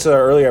 going back to the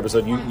earlier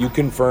episode, you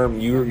confirm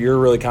you're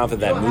really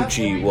confident that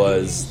Muchi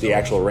was the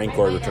actual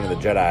Rancor of Return of the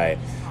Jedi,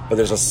 but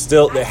it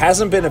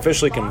hasn't been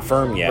officially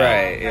confirmed yet.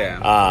 Right.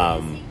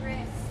 Yeah.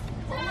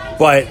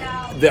 But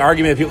the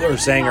argument people are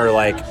saying are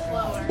like,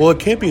 well, it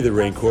can't be the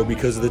Rancor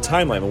because of the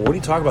timeline. Well, what are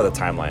you talking about the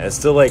timeline? It's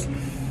still like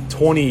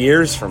 20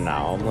 years from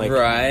now. I'm like,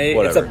 right.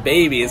 Whatever. It's a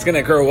baby. It's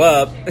gonna grow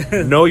up.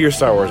 Know your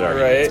Star Wars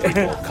arguments, Right.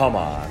 people. Come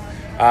on.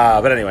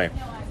 But anyway,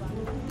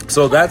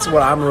 so that's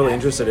what I'm really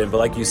interested in. But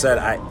like you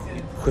said,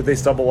 could they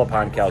stumble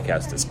upon Cal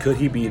Kestis? Could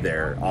he be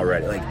there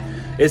already? Like,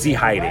 is he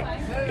hiding?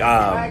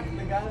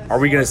 Are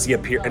we going to see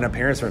an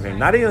appearance from him?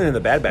 Not even in the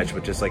Bad Batch,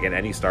 but just like in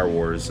any Star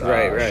Wars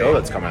show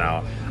that's coming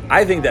out.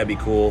 I think that'd be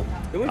cool.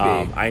 It would be.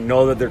 I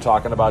know that they're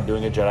talking about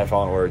doing a Jedi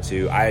Fallen Order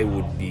 2. I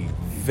would be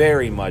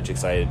very much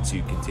excited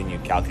to continue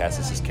Cal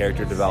Kestis'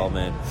 character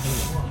development.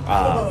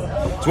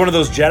 It's one of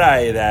those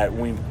Jedi that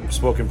we've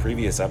spoken in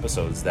previous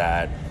episodes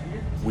that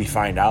we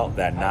find out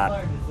that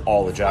not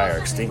all the Jedi are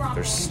extinct.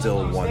 There's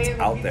still ones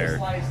out there.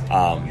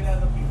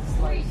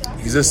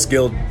 He's a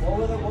skilled...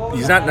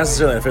 He's not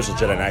necessarily an official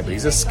Jedi Knight, but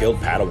he's a skilled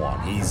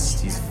Padawan.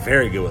 He's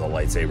very good with a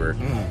lightsaber.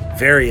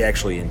 Very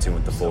actually in tune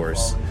with the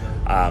Force.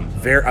 A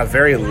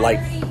very light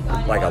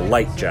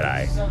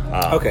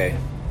Jedi. Okay.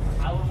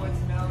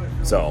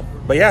 So,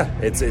 but yeah,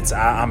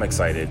 I'm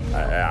excited.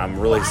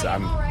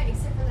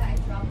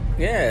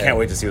 Yeah. Can't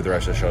wait to see what the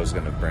rest of the show is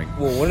going to bring.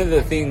 Well, one of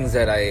the things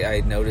that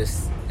I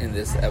noticed in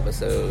this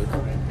episode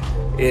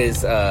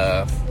is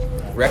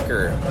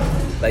Wrecker.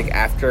 Like,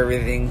 after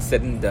everything's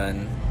said and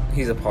done,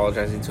 he's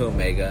apologizing to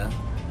Omega,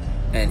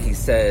 and he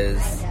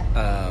says,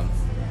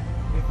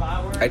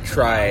 I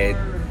tried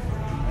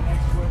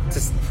to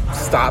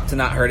stop to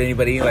not hurt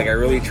anybody. Like, I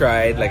really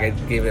tried. Like, I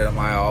gave it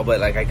my all, but,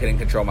 like, I couldn't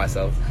control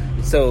myself.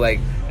 So, like,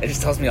 it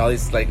just tells me all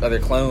these, like, other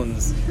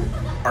clones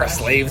are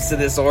slaves to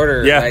this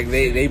order. Yeah. Like,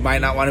 they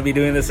might not want to be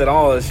doing this at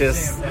all. It's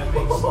just,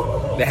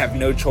 they have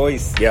no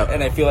choice. Yeah.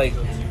 And I feel like,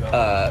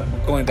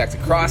 going back to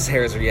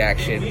Crosshair's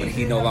reaction when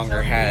he no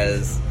longer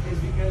has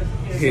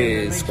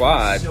his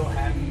squad,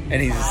 and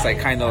he's just, like,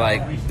 kind of,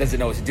 like, doesn't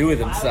know what to do with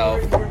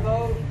himself.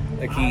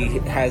 Like, he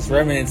has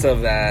remnants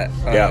of that,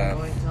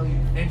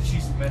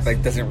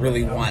 like, doesn't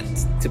really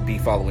want to be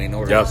following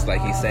orders,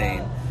 like he's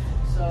saying.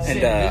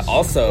 And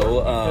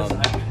also,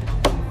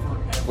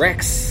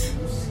 Rex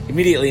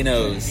immediately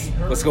knows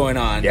what's going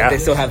on. Yeah. They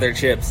still have their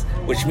chips,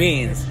 which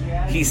means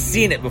he's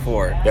seen it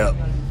before. Yep.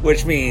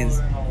 Which means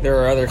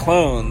there are other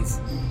clones,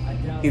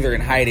 either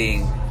in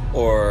hiding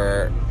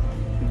or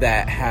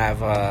that have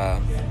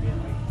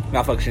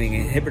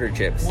malfunctioning inhibitor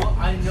chips.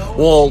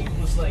 Well,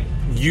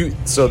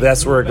 so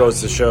that's where it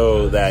goes to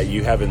show that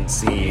you haven't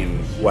seen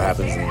what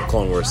happens in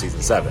Clone Wars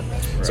Season 7.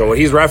 Right. So what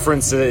he's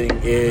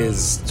referencing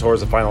is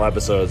towards the final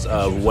episodes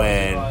of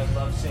when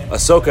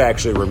Ahsoka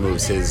actually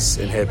removes his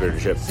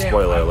inhibitor chip,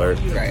 spoiler alert,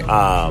 Right.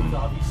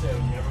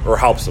 Or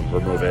helps him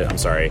remove it, I'm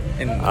sorry.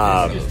 And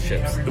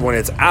chips. When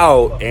it's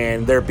out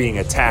and they're being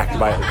attacked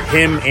by...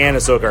 Him and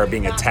Ahsoka are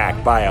being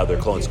attacked by other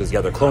clones because the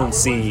other clones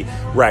see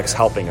Rex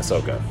helping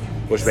Ahsoka,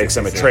 which makes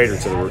him a traitor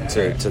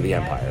to the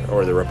Empire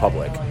or the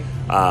Republic.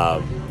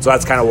 So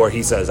that's kind of where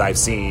he says, I've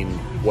seen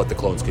what the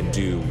clones can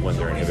do when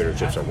their inhibitor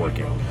chips are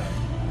working.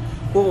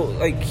 Well,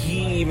 like,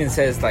 he even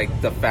says,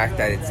 like, the fact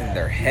that it's in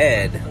their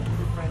head,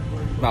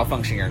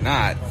 malfunctioning or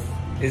not,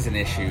 is an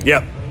issue.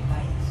 Yep.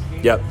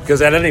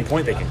 Because at any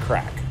point they can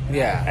crack.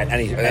 Yeah. At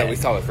any that we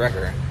saw with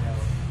Wrecker.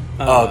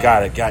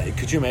 God.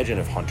 Could you imagine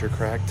if Hunter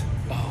cracked?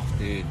 Oh,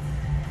 dude.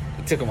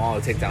 took them all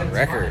to take down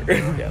Wrecker.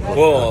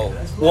 Well,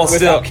 without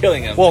still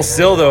killing him. Well,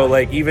 still though,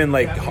 like even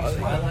like,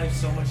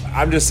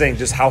 I'm just saying,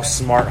 just how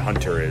smart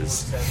Hunter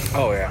is.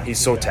 Oh yeah, He's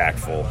so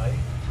tactful.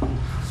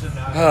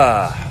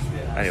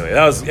 Anyway,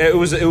 it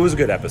was a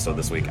good episode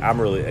this week.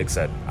 I'm really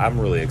excited.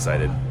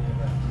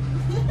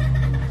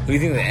 Who do you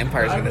think the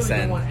Empire's going to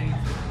send? Well,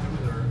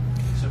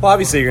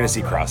 obviously you're going to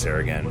see Crosshair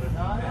again.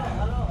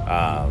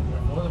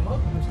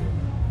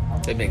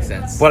 It makes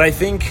sense. But I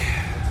think,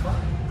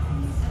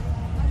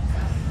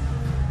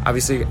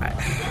 obviously,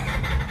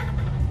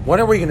 when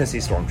are we going to see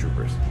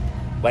stormtroopers?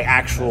 Like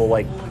actual,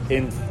 like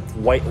in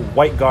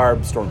white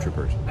garb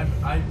stormtroopers.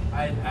 I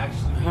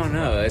don't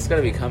know. It's got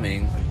to be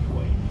coming.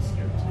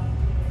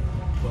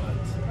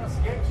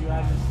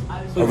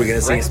 Are we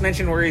gonna see? Rex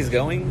mention where he's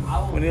going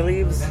when he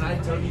leaves,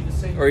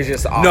 or he's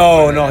just off?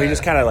 No, he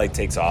just kind of like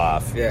takes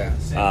off. Yeah.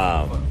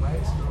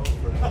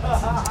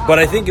 But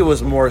I think it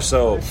was more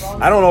so.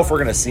 I don't know if we're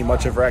gonna see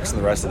much of Rex in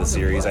the rest of the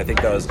series. I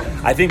think that was.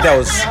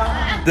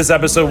 This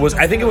episode was.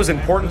 I think it was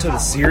important to the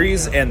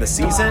series and the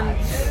season,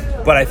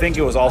 but I think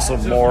it was also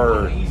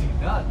more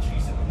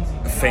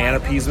fan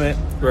appeasement.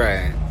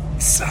 Right.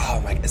 Oh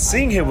my!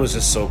 Seeing him was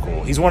just so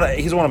cool. He's one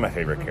of my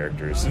favorite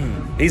characters.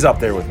 He's up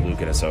there with Luke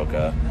and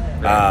Ahsoka.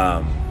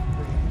 Right.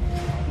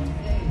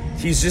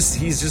 He's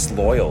just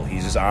loyal.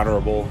 He's just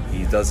honorable.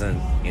 He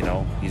doesn't,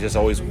 he's just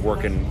always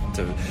working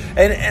to.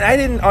 And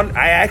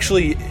I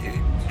actually,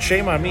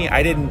 shame on me,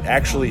 I didn't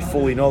actually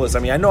fully know this. I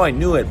mean, I know I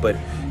knew it, but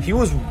he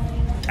was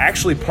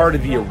actually part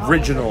of the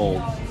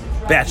original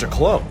batch of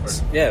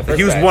clones. Yeah, like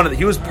he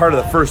was part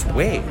of the first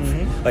wave.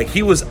 Mm-hmm. Like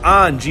he was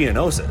on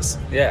Geonosis.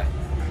 Yeah.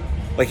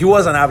 Like, he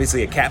wasn't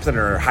obviously a captain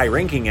or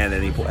high-ranking at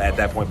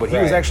that point, but he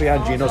was actually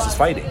on Geonosis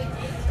fighting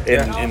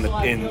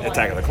in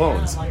Attack of the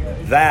Clones.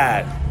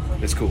 That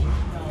is cool.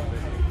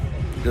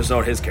 Just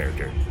note his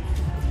character.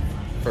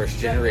 First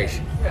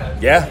generation.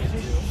 Yeah.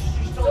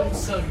 Don't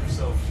sell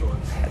yourself short.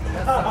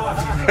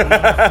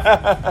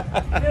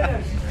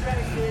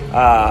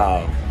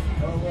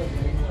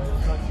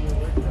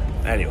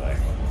 Anyway.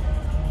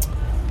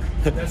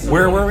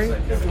 Where were we?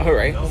 All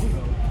right.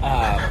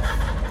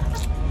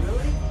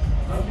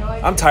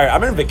 I'm tired.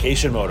 I'm in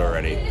vacation mode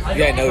already.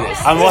 Yeah, I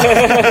noticed.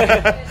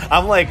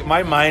 I'm like,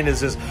 my mind is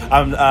just.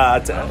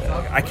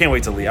 I can't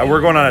wait to leave.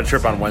 We're going on a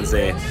trip on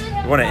Wednesday.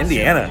 We're going to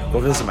Indiana. Go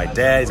visit my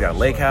dad. He's got a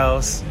lake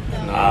house.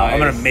 I'm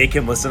gonna make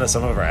him listen to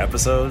some of our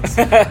episodes.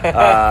 I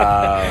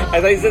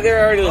thought you said they were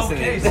already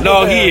listening.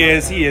 No, he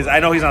is. I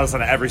know he's not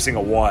listening to every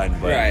single one,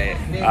 but right.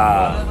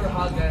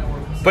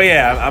 But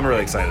yeah, I'm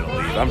really excited to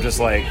leave. I'm just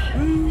like,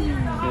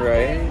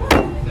 right.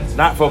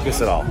 Not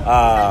focused at all.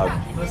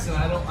 Listen,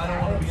 I don't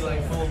want to be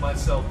like full of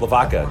myself.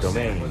 Lavaca,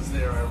 domain. Was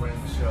there? I ran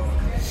the show.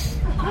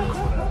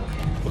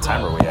 What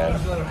time are we at?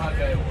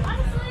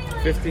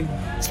 50.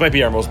 This might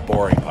be our most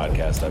boring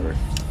podcast ever.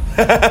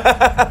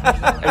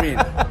 I mean,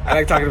 I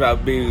like talking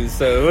about booze,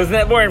 so it wasn't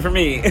that boring for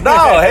me.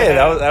 No, hey,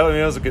 that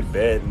was a good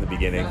bit in the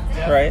beginning.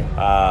 Right.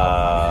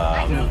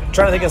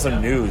 Trying to think of some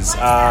news.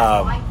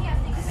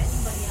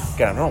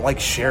 God, I don't like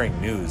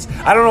sharing news.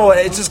 I don't know.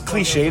 It's just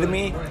cliche to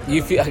me.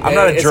 You feel I'm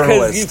not a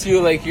journalist. You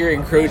feel like you're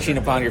encroaching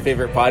upon your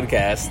favorite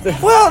podcast.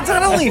 Well, it's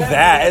not only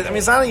that. I mean,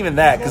 it's not even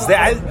that because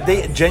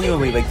they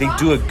genuinely they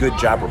do a good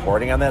job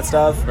reporting on that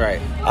stuff.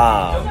 Right.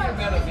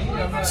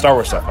 Star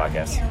Wars Stuff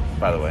Podcast,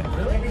 by the way.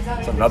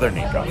 It's another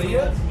name drop.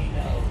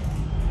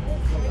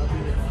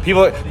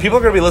 People are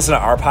going to be listening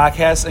to our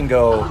podcast and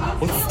go,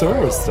 "What's Star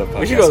Wars Stuff Podcast?"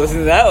 We should go listen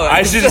to that one.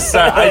 I should just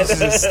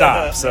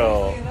stop.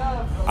 So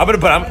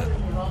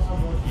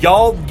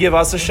y'all give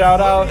us a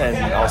shout out, and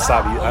I'll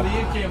stop you.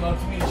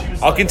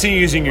 I'll continue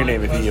using your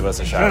name if you give us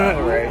a shout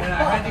out. Right.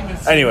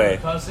 Anyway,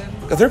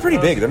 they're pretty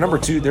big. They're number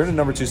 2. They're the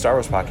number 2 Star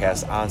Wars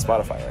podcast on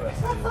Spotify right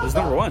now. Who's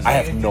number 1? I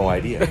have no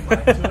idea.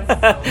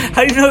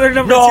 How do you know they're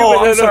number 2? No,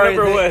 But I'm sorry.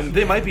 Number 1.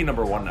 They might be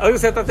number 1 now. I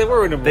thought they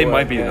were number 1. They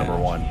might be number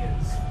 1.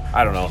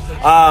 I don't know.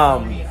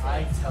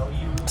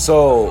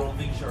 So,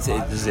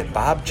 is it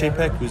Bob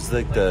Chapek who's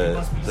like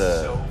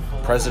the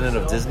president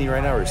of Disney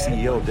right now, or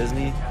CEO of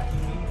Disney?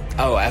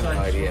 Oh, I have no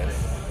idea.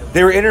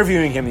 They were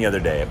interviewing him the other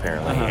day,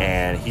 apparently,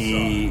 and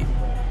he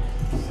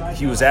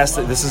was asked.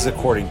 This is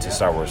according to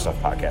Star Wars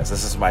Stuff Podcast.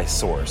 This is my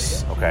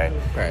source. Okay,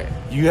 right.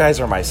 You guys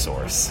are my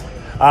source.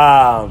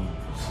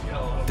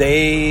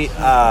 He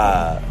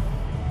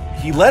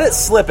let it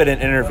slip in an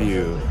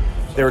interview.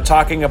 They were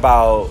talking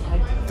about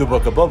the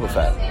Book of Boba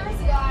Fett,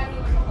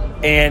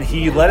 and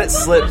he let it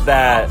slip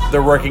that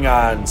they're working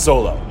on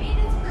Solo,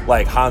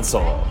 like Han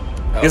Solo.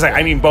 He's like,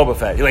 I mean Boba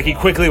Fett. He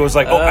quickly was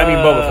like, oh, I mean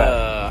Boba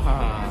Fett.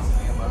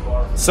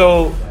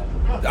 So,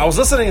 I was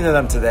listening to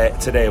them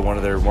today, one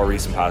of their more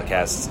recent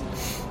podcasts.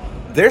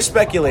 They're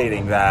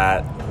speculating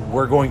that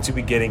we're going to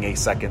be getting a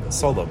second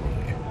Solo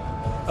movie.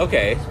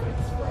 Okay.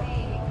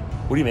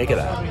 What do you make of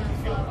that?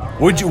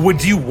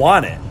 Would you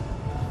want it?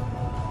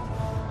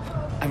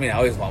 I mean, I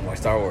always want more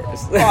Star Wars.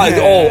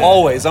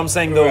 Always. I'm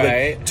saying though,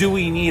 right. do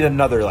we need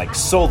another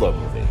Solo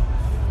movie?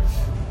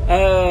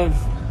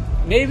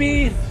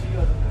 Maybe.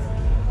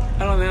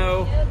 I don't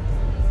know.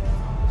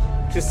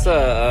 Just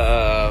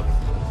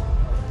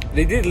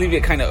They did leave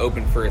it kind of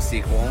open for a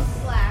sequel.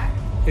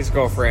 His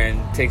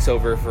girlfriend takes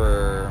over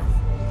for.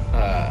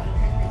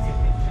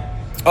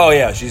 Oh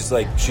yeah, she's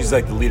like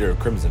the leader of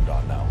Crimson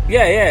Dawn now.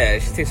 Yeah.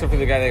 She takes over for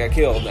the guy that got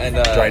killed, and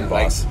Dryden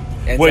Voss.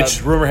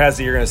 Which rumor has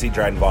that you're going to see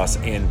Dryden Voss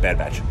in Bad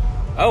Batch.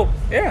 Oh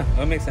yeah,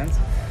 that makes sense.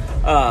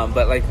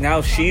 But like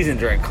now she's in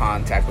direct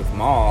contact with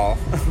Maul.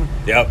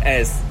 Yep.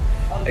 As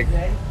like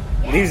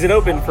leaves it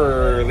open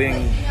for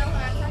leading.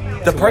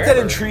 The part that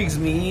intrigues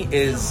me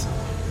is,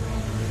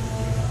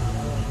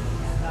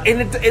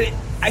 and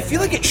I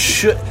feel like it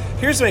should.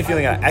 Here's my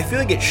feeling on it. I feel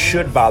like it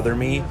should bother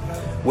me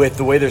with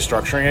the way they're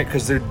structuring it,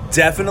 because they're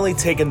definitely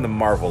taking the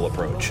Marvel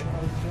approach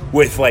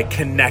with like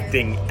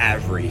connecting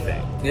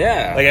everything.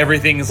 Yeah, like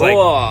everything's like.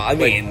 Well, I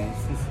mean,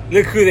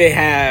 look who they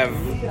have.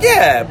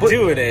 Yeah, but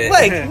doing it.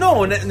 Like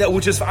no,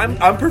 which is I'm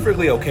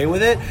perfectly okay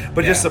with it.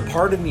 But just a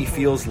part of me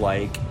feels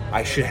like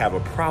I should have a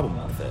problem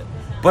with it.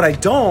 But I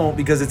don't,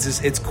 because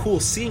it's cool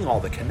seeing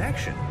all the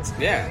connections.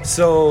 Yeah.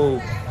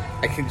 So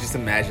I can just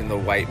imagine the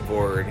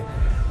whiteboard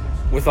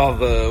with all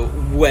the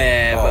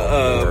web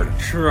of Lord.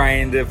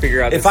 trying to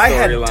figure out the if I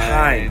had storyline.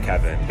 time,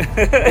 Kevin,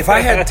 if I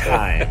had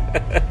time,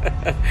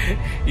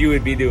 you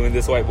would be doing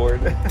this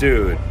whiteboard.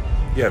 Dude,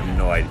 you have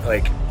no idea.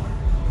 Like,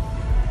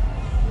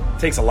 it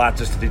takes a lot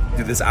just to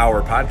do this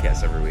hour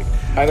podcast every week.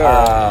 I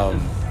know.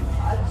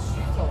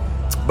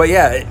 But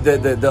yeah,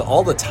 the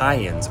all the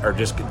tie-ins are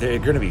they're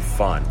going to be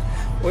fun.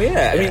 Well,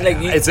 yeah, I mean, like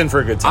it's in for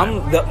a good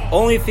time. The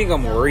only thing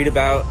I'm worried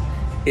about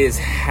is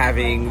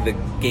having the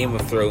Game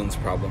of Thrones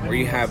problem, where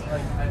you have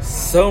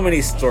so many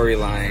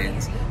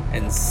storylines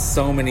and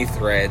so many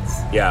threads.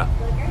 Yeah,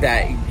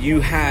 that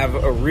you have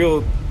a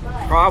real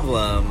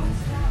problem,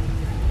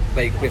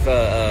 like with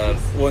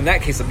well, in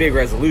that case, a big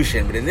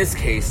resolution, but in this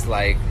case,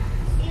 like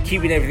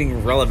keeping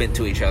everything relevant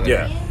to each other.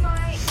 Yeah.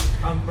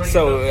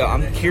 So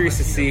I'm curious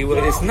to see.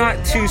 Well, it's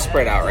not too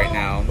spread out right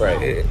now,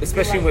 right?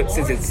 Especially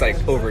since it's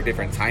like over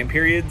different time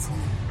periods,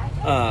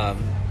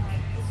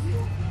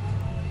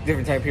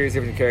 different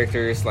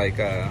characters. Like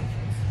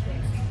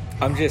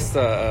I'm just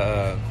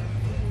I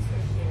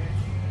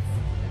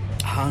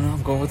don't know.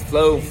 I'm going with the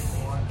flow.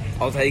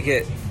 I'll take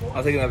it.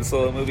 I'll take another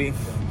solo movie.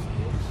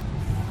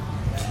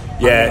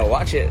 Yeah, I'm gonna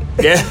watch it.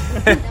 Yeah,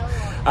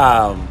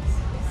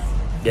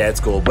 yeah, it's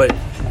cool. But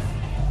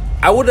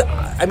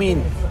I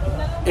mean,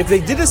 if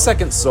they did a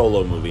second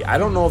Solo movie, I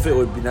don't know if it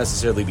would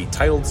necessarily be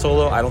titled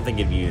Solo. I don't think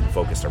it'd be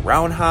focused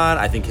around Han.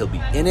 I think he'll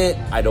be in it.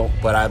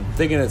 But I'm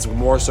thinking it's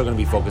more so going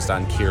to be focused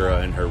on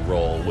Kira and her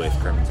role with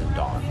Crimson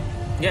Dawn.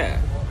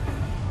 Yeah.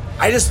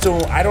 I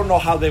don't know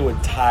how they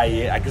would tie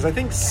it, because I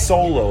think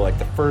Solo, like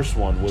the first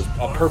one, was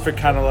a perfect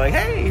kind of like,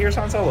 hey, here's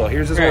Han Solo,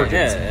 here's his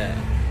origins. Yeah.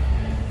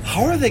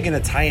 How are they going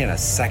to tie in a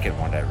second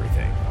one to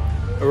everything?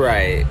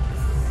 Right.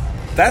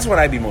 That's what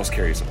I'd be most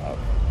curious about.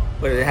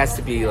 But it has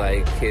to be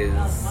like his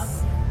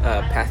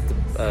path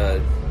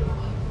to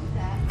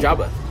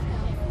Jabba.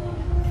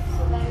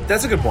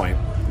 That's a good point.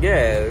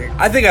 Yeah.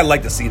 I think I'd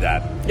like to see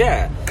that.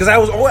 Yeah. Because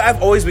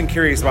I've always been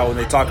curious about when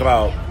they talk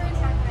about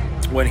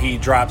when he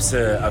drops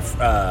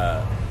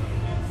a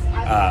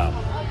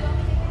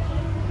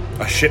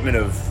shipment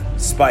of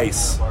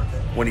spice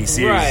when he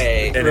sees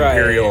an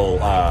Imperial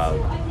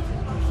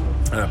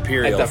at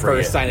the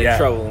first sign of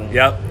trouble.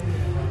 Yep.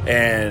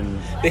 And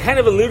they kind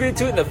of alluded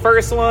to it in the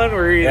first one,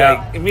 where he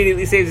like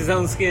immediately saves his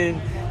own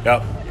skin.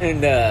 Yep.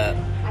 And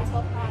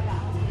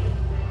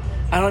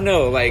I don't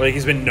know, like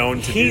he's been known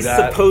to do he's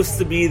that. supposed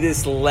to be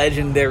this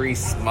legendary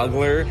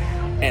smuggler,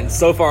 and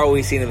so far all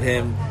we've seen of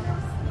him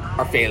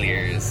are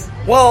failures.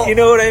 Well, you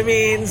know what I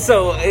mean?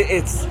 So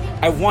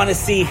I want to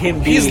see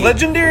him be. He's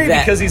legendary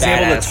because he's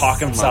able to talk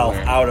himself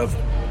smuggler out of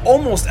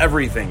almost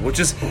everything, which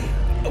is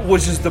one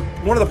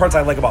of the parts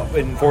I like about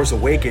in Force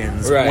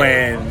Awakens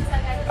when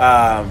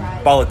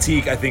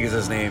Balatik, I think is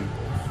his name,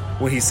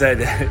 when he said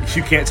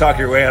you can't talk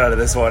your way out of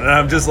this one, and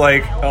I'm just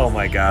like, oh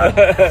my god,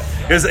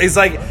 it's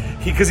like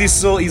because he's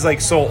so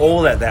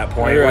old at that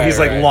point where he's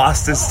like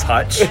lost his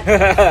touch.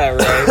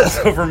 Right.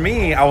 So for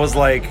me, I was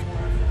like,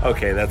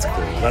 okay, that's cool,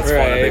 that's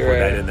fun that they put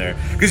that in there,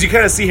 because you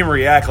kind of see him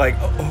react like,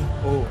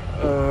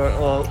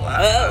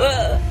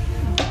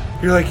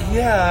 you're like,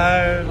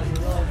 yeah.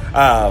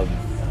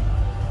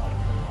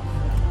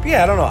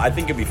 Yeah, I don't know. I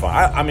think it'd be fun.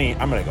 I mean,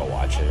 I'm gonna go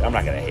watch it. I'm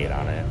not gonna hate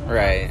on it.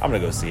 Right. I'm gonna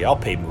go see it. I'll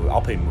pay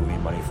movie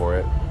money for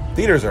it.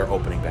 Theaters are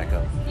opening back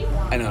up.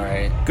 I know,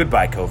 right?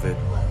 Goodbye, COVID.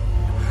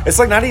 It's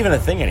like not even a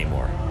thing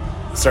anymore.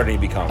 It's starting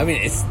to become. I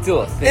mean, it's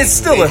still a thing. It's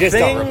still a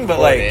thing, but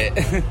like,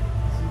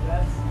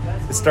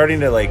 it's starting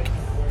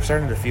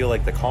to feel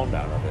like the calm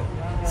down of it.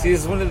 See,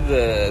 this is one of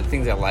the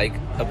things I like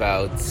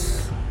about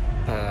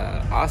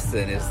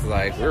Austin is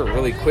like we're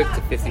really quick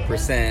to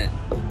 50%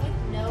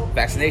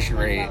 vaccination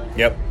rate.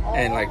 Yep.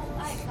 And like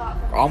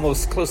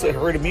almost close to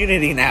herd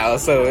immunity now,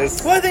 so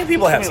it's. Well, I think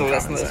people have some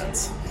common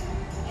sense.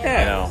 Yeah.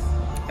 You know?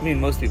 I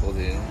mean, most people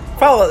do.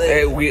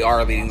 We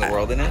are leading the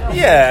world in it.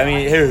 Yeah, I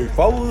mean, here,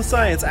 follow the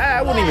science.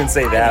 I wouldn't even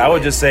say that. I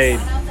would just say,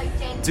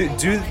 do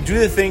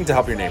the thing to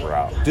help your neighbor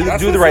out. Do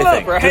the right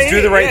thing. Right? Just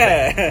do the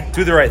right thing.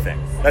 Do the right thing.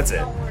 That's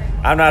it.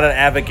 I'm not an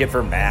advocate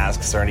for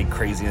masks or any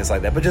craziness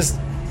like that, but just,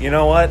 you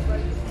know what?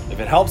 If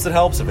it helps, it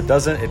helps. If it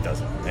doesn't, it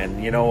doesn't.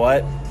 And you know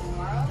what?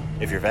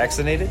 If you're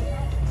vaccinated,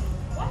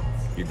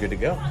 you're good to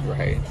go.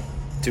 Right.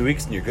 2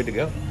 weeks and you're good to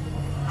go.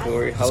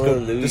 Glory,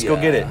 hallelujah. Just go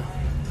get it.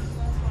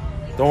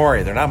 Don't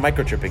worry, they're not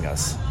microchipping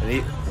us.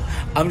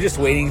 I'm just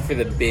waiting for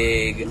the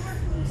big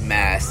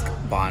mask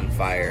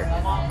bonfire.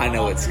 I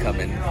know it's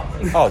coming.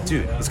 Oh,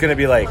 dude, it's gonna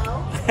be like,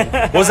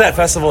 what was that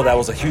festival that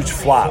was a huge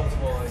flop?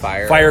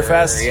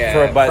 Firefest?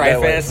 Yeah. Fry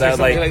Fest or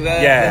something like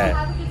that?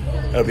 Yeah.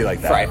 It'll be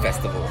like that. Fry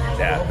Festival.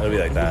 Yeah, it'll be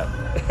like that.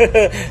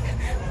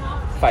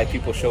 5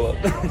 people show up.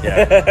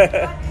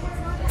 Yeah.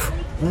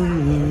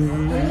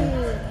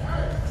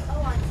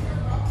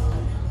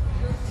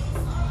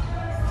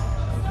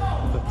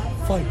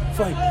 Fight.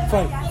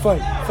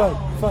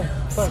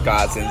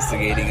 Scott's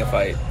instigating a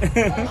fight.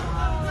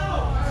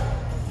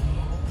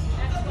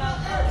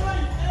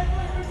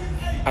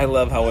 I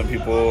love how when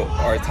people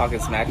are talking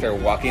smack, they're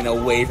walking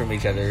away from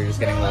each other, just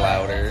getting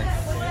louder.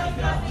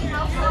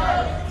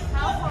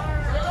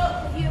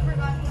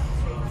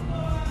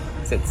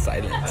 I said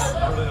silence.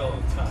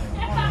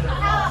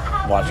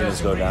 Watching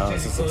this go down,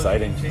 this is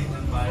exciting.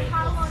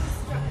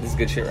 This is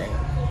good shit, right?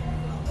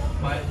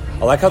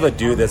 I like how the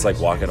dude that's like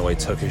walking away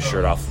took his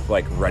shirt off,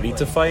 like ready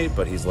to fight,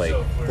 but he's like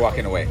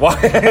Walking away.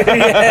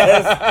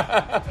 Yes.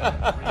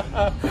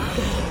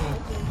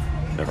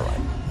 Never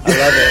mind. I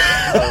love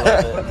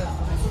it.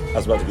 I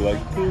was about to be like,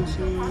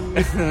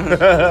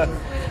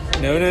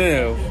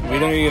 No. We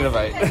don't need to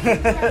fight.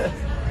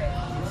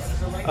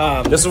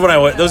 this is when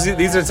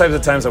these are the types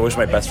of times I wish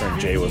my best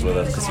friend Jay was with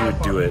us, because he would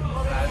do it.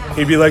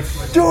 He'd be like,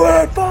 do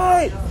it,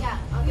 fight!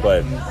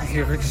 But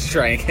You're just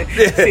trying.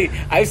 See,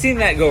 I've seen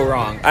that go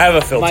wrong. I have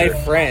a filter. My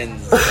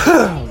friends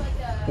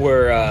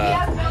were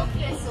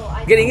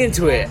getting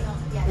into it.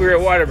 We were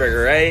at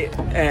Whataburger, right?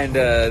 And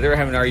they were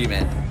having an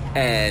argument.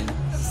 And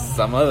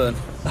some of them,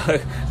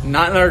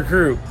 not in our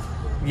group,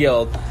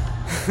 yelled,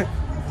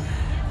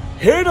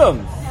 hit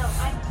him!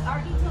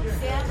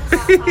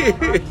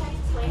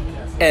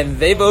 And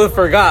they both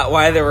forgot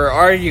why they were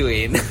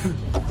arguing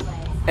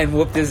and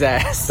whooped his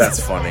ass. That's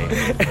funny.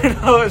 And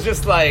I was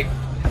just like,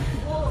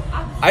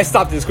 I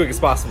stopped it as quick as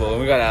possible and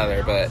we got out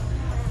of there,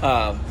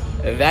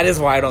 but that is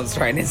why I don't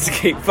try and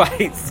instigate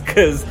fights,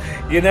 because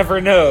you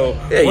never know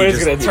when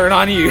it's going to turn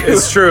on you.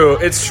 It's true.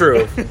 It's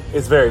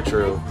very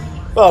true.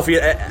 Well,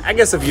 I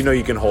guess if you know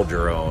you can hold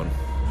your own,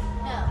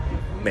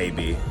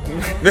 maybe.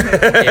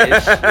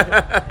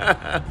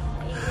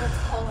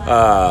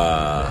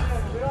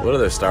 What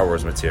other Star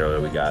Wars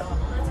material we got?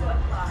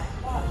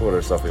 What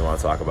other stuff we want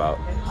to talk about?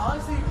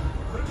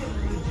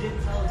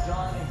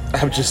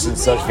 I'm just in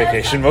such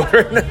vacation mode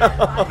right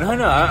now.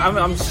 No.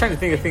 I'm just trying to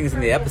think of things in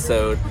the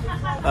episode.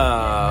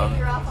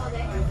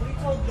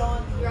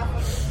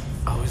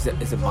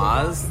 Is it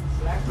Maz?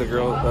 The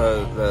girl,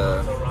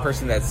 the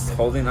person that's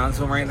holding on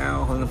to him right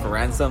now, holding him for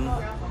ransom,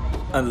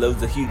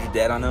 unloads a huge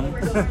debt on him.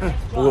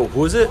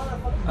 Who is it?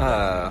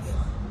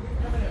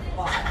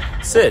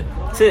 Sid.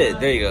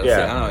 There you go. Yeah.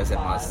 Sid. I don't know I said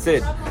Maz.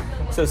 Sid.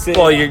 So Sid.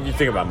 Well, you're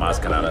thinking about Maz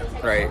Kanata.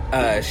 Right.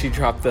 She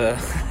dropped the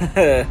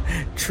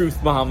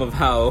truth bomb of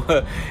how,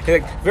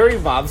 like, very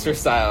mobster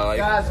style. Like,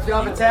 Guys, if you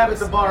have a tab at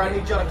the bar, I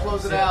need y'all to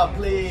close it out,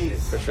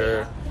 please. for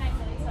sure.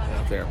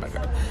 Out there, my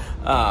God.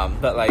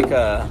 But like,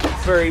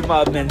 very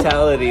mob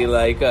mentality.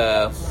 Like,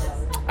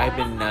 I've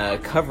been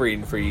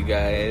covering for you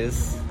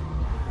guys.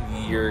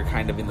 You're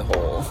kind of in the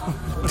hole.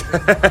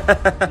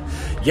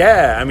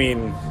 Yeah, I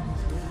mean,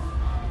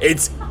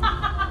 it's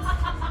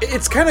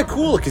kind of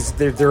cool because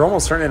they're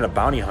almost turning into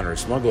bounty hunter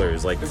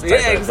smugglers, like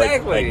Exactly.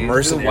 like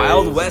mercenaries. The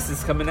Wild West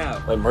is coming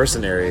out. Like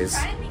mercenaries.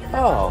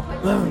 Oh,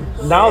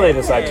 now they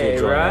decide to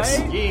join us.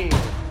 Right?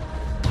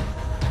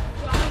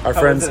 Our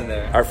How friends, was it in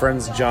there? our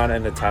friends John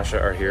and Natasha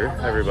are here.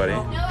 Everybody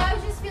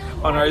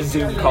On our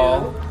Zoom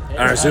call. on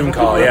our Zoom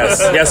call.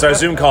 Yes, our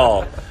Zoom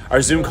call.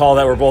 Our Zoom call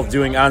that we're both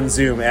doing on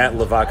Zoom at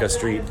Lavaca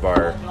Street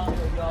Bar.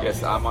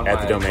 Yes, I'm on At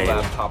my the Domain.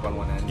 laptop on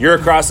one end. You're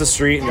across the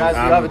street, and Guys, do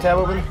you I'm have a tab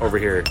open? over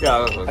here. Yeah,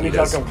 I need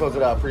y'all does. to come close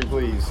it out, pretty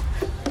please.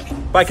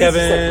 Bye, Please.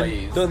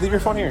 Kevin. Don't leave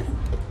your phone here.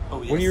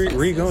 Where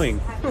are you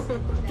going?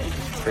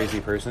 Crazy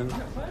person.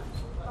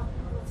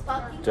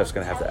 Jeff's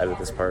gonna have to edit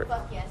this part.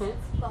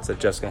 So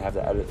Jeff's gonna have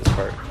to edit this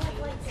part.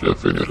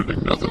 Jeff ain't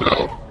editing nothing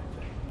out.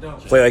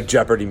 Play like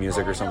Jeopardy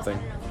music or something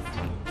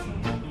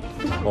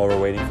while we're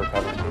waiting for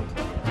cover.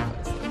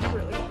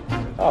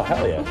 Oh,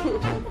 hell yeah.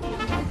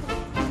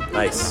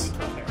 Nice.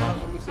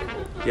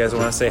 You guys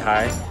want to say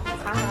hi?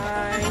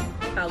 Hi,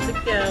 how's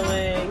it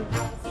going?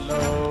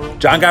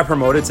 John got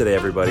promoted today,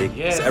 everybody.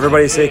 Yes, So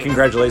everybody he say did.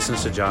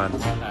 congratulations to John.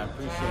 I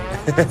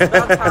appreciate it.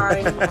 About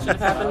time. It should have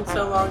happened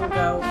so long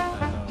ago.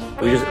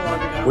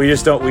 We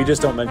just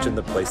don't mention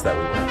the place that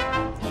we were.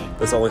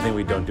 That's the only thing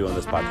we don't do on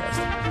this podcast.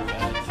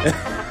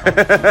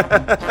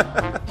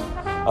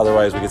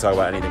 Otherwise, we can talk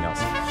about anything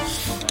else.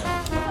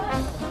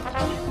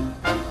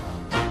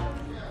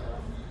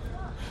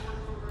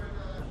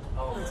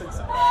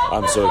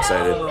 I'm so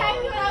excited.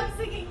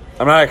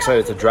 I'm not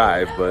excited to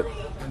drive, but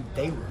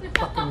They were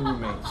fucking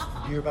roommates.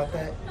 Did you hear about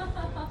that?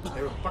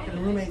 They were fucking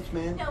roommates,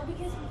 man.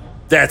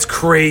 That's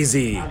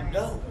crazy.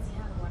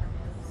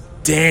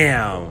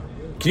 Damn.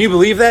 Can you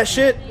believe that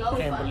shit?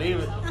 Can't believe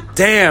it.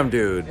 Damn,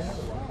 dude.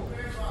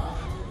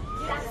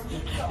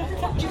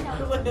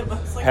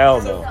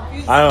 Hell no.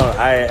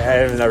 I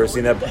have never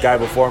seen that guy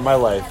before in my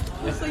life.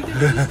 It's like, did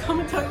you just come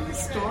and tell your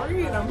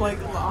story? And I'm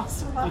like,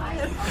 lost about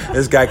it.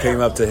 This guy came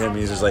up to him.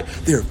 He's just like,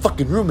 they're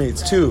fucking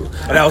roommates too.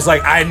 And I was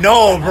like, I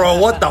know, bro.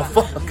 What the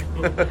fuck?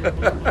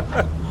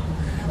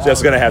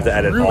 Just gonna have to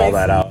edit all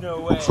that out.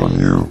 No way. It's on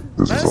you.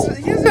 This is all.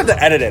 He doesn't have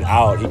to edit it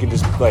out. He can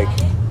just like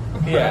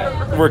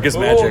Yeah. work his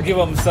We'll magic. give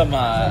him some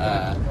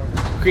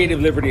creative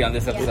liberty on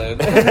this episode.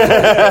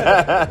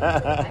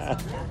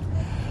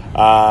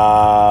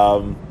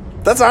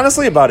 That's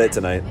honestly about it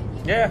tonight.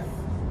 Yeah.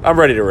 I'm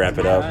ready to wrap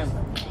it up.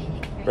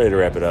 Ready to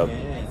wrap it up.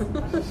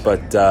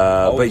 But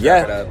Always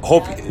yeah, wrap it up.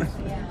 hope.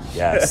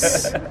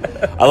 Yes,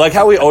 I like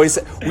how we always.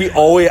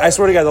 I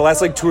swear to God, the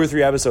last like 2 or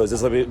 3 episodes,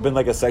 there's been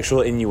like a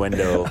sexual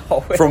innuendo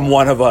Always. from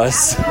one of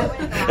us.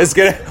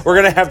 We're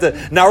gonna have to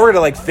now. We're gonna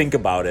like think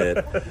about it.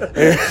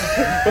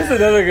 What's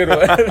another good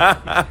one?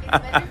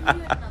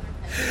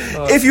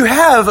 If you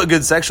have a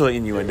good sexual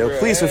innuendo,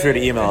 please feel free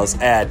to email us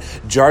at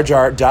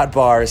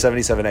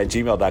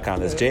jarjar.bar77@gmail.com.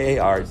 That's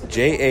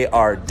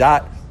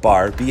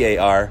JAR.bar,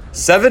 BAR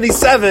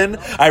 77.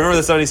 I remember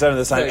the 77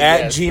 this time,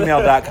 at Yes.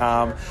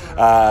 gmail.com.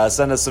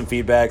 Send us some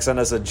feedback. Send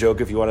us a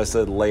joke if you want us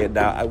to lay it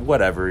down.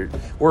 Whatever.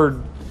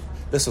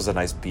 This was a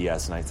nice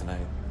BS night tonight.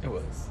 It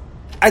was.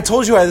 I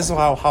told you this is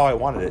how I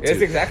wanted it to.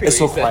 It's exactly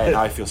It's what so you quiet said.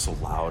 now. I feel so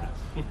loud.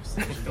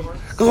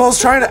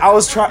 Because I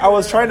was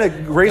trying to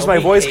raise my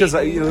voice because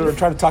I'm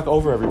trying to talk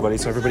over everybody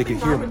so everybody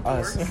could hear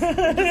us.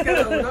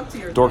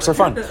 Dorks are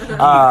fun.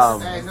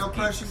 Hey, no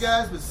pressure,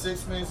 guys, but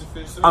 6 minutes to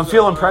finish. I'm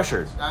feeling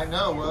pressured. I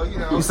know. Well, you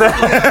know. You said No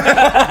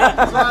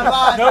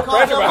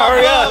pressure, but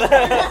hurry up.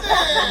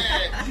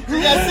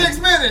 You got 6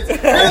 minutes. Hear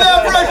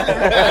that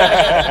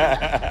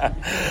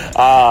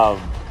pressure.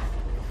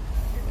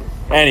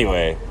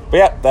 Anyway, but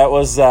yeah, that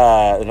was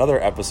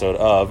another episode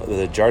of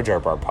the Jar Jar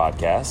Bar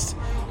podcast.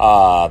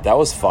 That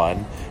was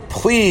fun.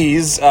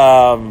 Please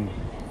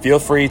feel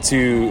free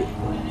to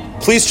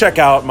check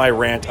out my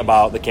rant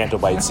about the Canto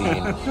Bite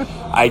scene.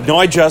 I know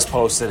I just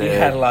posted it. We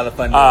had a lot of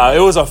fun. It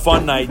was a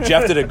fun night.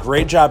 Jeff did a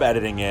great job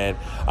editing it,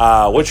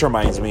 which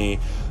reminds me.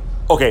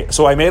 Okay,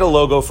 so I made a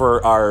logo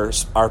for our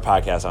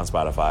podcast on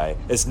Spotify.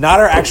 It's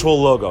not our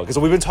actual logo, because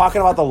we've been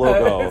talking about the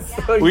logo.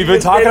 So We've you been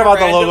talking made a about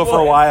the logo random for a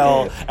one.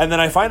 while, and then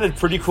I find a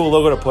pretty cool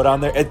logo to put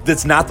on there.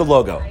 It's not the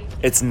logo.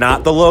 It's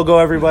not the logo,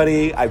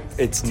 everybody.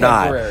 It's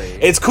not. Temporary.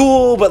 It's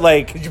cool, but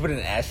like, Did you put an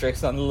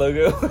asterisk on the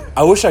logo?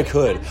 I wish I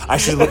could. I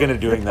should look into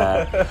doing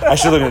that.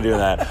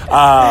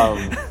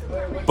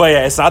 But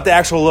yeah, it's not the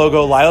actual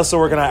logo. Lila's still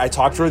working on it. I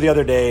talked to her the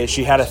other day.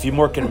 She had a few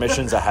more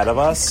commissions ahead of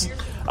us.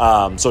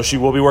 So she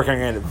will be working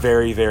on it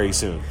very, very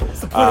soon.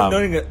 What's the point of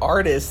knowing an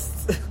artist?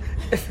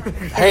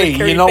 Hey, you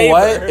Carry know paper.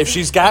 what? If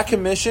she's got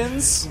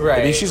commissions,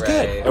 I mean, she's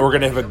good. And we're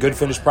going to have a good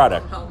finished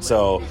product.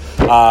 So,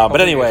 but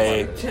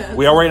anyway,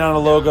 we are waiting on a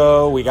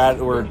logo.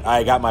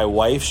 I got my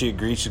wife. She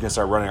agreed she's going to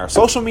start running our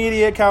social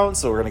media accounts.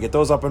 So we're going to get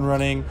those up and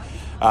running.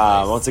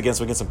 Once again,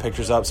 so we get some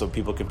pictures up so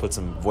people can put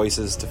some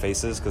voices to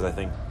faces, because I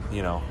think,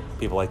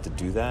 people like to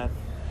do that.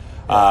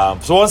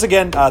 So once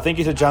again, thank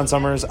you to John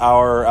Summers,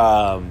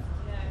 our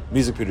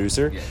music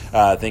producer.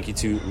 Thank you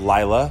to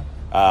Lila,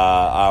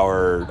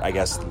 our, I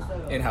guess,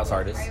 In-house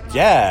artist.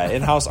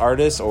 in-house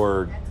artist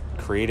or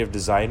creative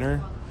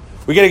designer.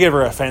 We got to give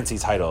her a fancy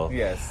title.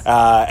 Yes.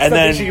 And Something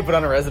then she could put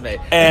on a resume.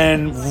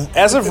 and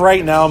as of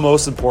right now,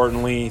 most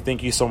importantly,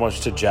 thank you so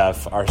much to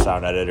Jeff, our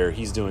sound editor.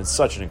 He's doing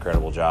such an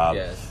incredible job.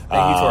 Yes.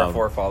 Thank you to our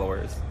 4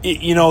 followers.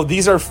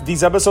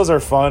 These episodes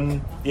are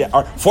fun. Yeah,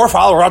 our 4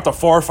 followers, we're up to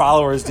 4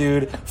 followers,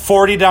 dude.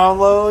 40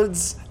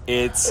 downloads.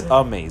 It's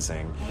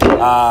amazing. We're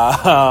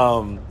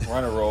on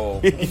a roll.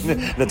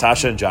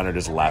 Natasha and John are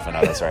just laughing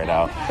at us right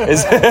now.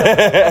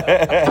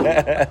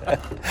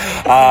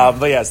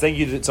 But yes, thank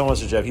you so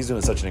much to Jeff. He's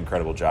doing such an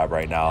incredible job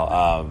right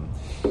now.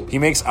 He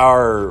makes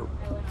our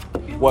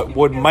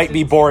what might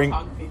be boring.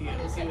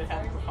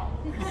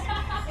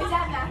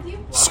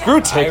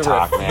 Screw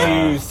TikTok, I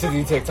man. refuse to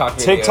do TikTok videos.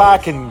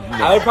 TikTok and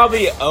I would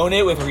probably own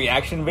it with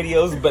reaction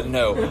videos, but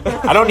no.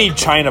 I don't need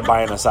China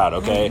buying us out,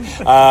 okay?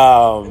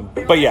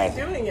 But yeah,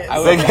 Doing it. I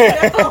would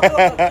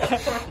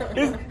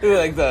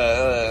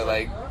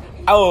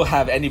I will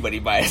have anybody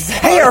buy us.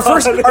 hey, our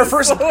first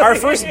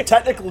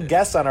technical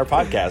guest on our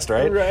podcast,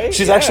 right? Right,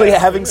 She's yeah. actually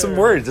having some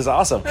words. It's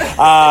awesome.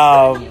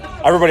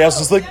 Everybody else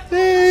is like,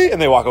 hey,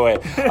 and they walk away.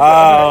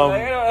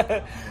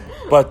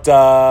 But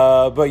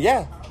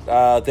yeah.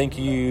 Thank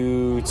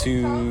you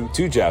to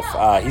Jeff.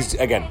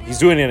 He's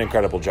doing an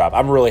incredible job.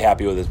 I'm really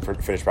happy with his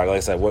finished product. Like I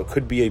said, what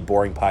could be a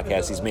boring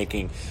podcast, he's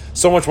making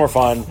so much more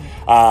fun.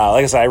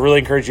 Like I said, I really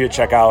encourage you to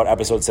check out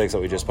episode 6 that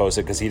we just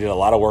posted, because he did a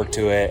lot of work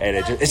to it, and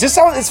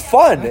it's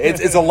fun.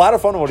 It's a lot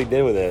of fun what he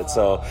did with it.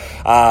 So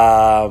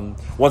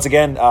once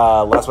again,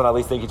 last but not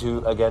least, thank you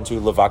to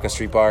Lavaca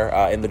Street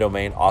Bar in the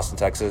Domain, Austin,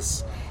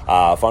 Texas.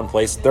 Fun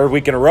place. 3rd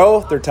week in a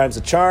row. 3rd time's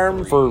a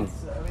charm for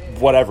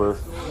whatever.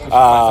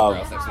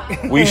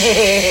 We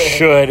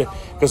should,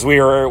 because we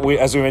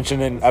as we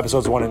mentioned in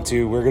episodes 1 and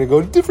 2, we're going to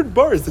go to different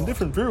bars and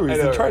different breweries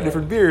and try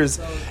different beers,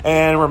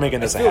 and we're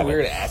making this I feel happen.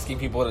 weird asking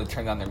people to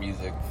turn down their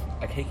music.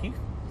 Like, hey, can you?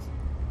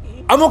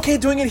 I'm okay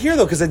doing it here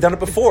though because I've done it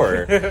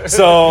before.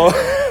 So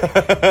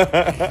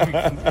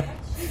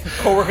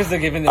Coworkers are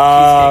giving them cheesecake.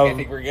 I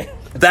think we're good.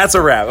 that's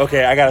a wrap.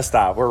 Okay, I gotta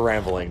stop. We're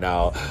rambling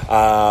now.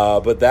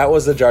 But that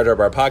was the Jar Jar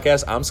Bar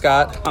podcast. I'm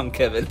Scott. I'm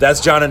Kevin.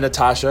 That's John and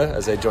Natasha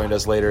as they joined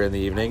us later in the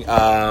evening.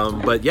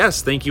 But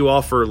yes, thank you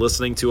all for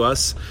listening to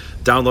us.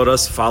 Download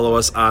us, follow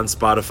us on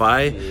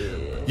Spotify. Yeah.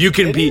 You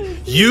can be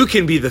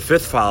the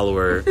 5th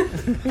follower,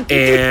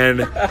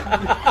 and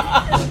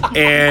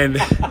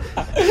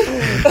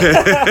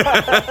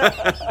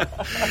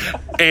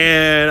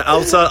and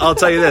I'll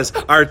tell you this: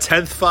 our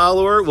 10th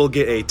follower will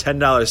get a $10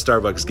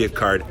 Starbucks gift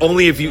card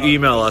only if you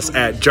email us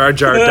at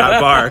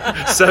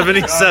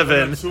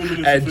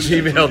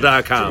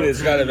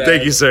jarjar.bar77@gmail.com.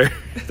 Thank you, sir.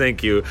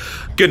 Thank you.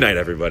 Good night,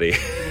 everybody.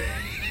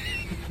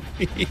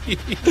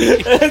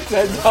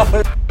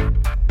 $10.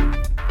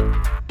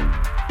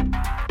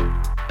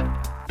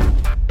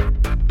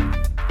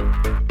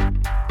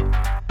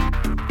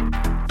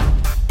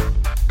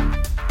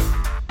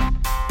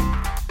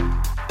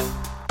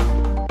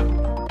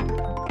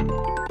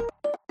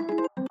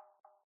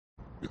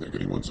 You think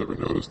anyone's ever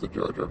noticed that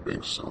Jar Jar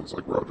Binks sounds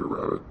like Roger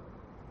Rabbit?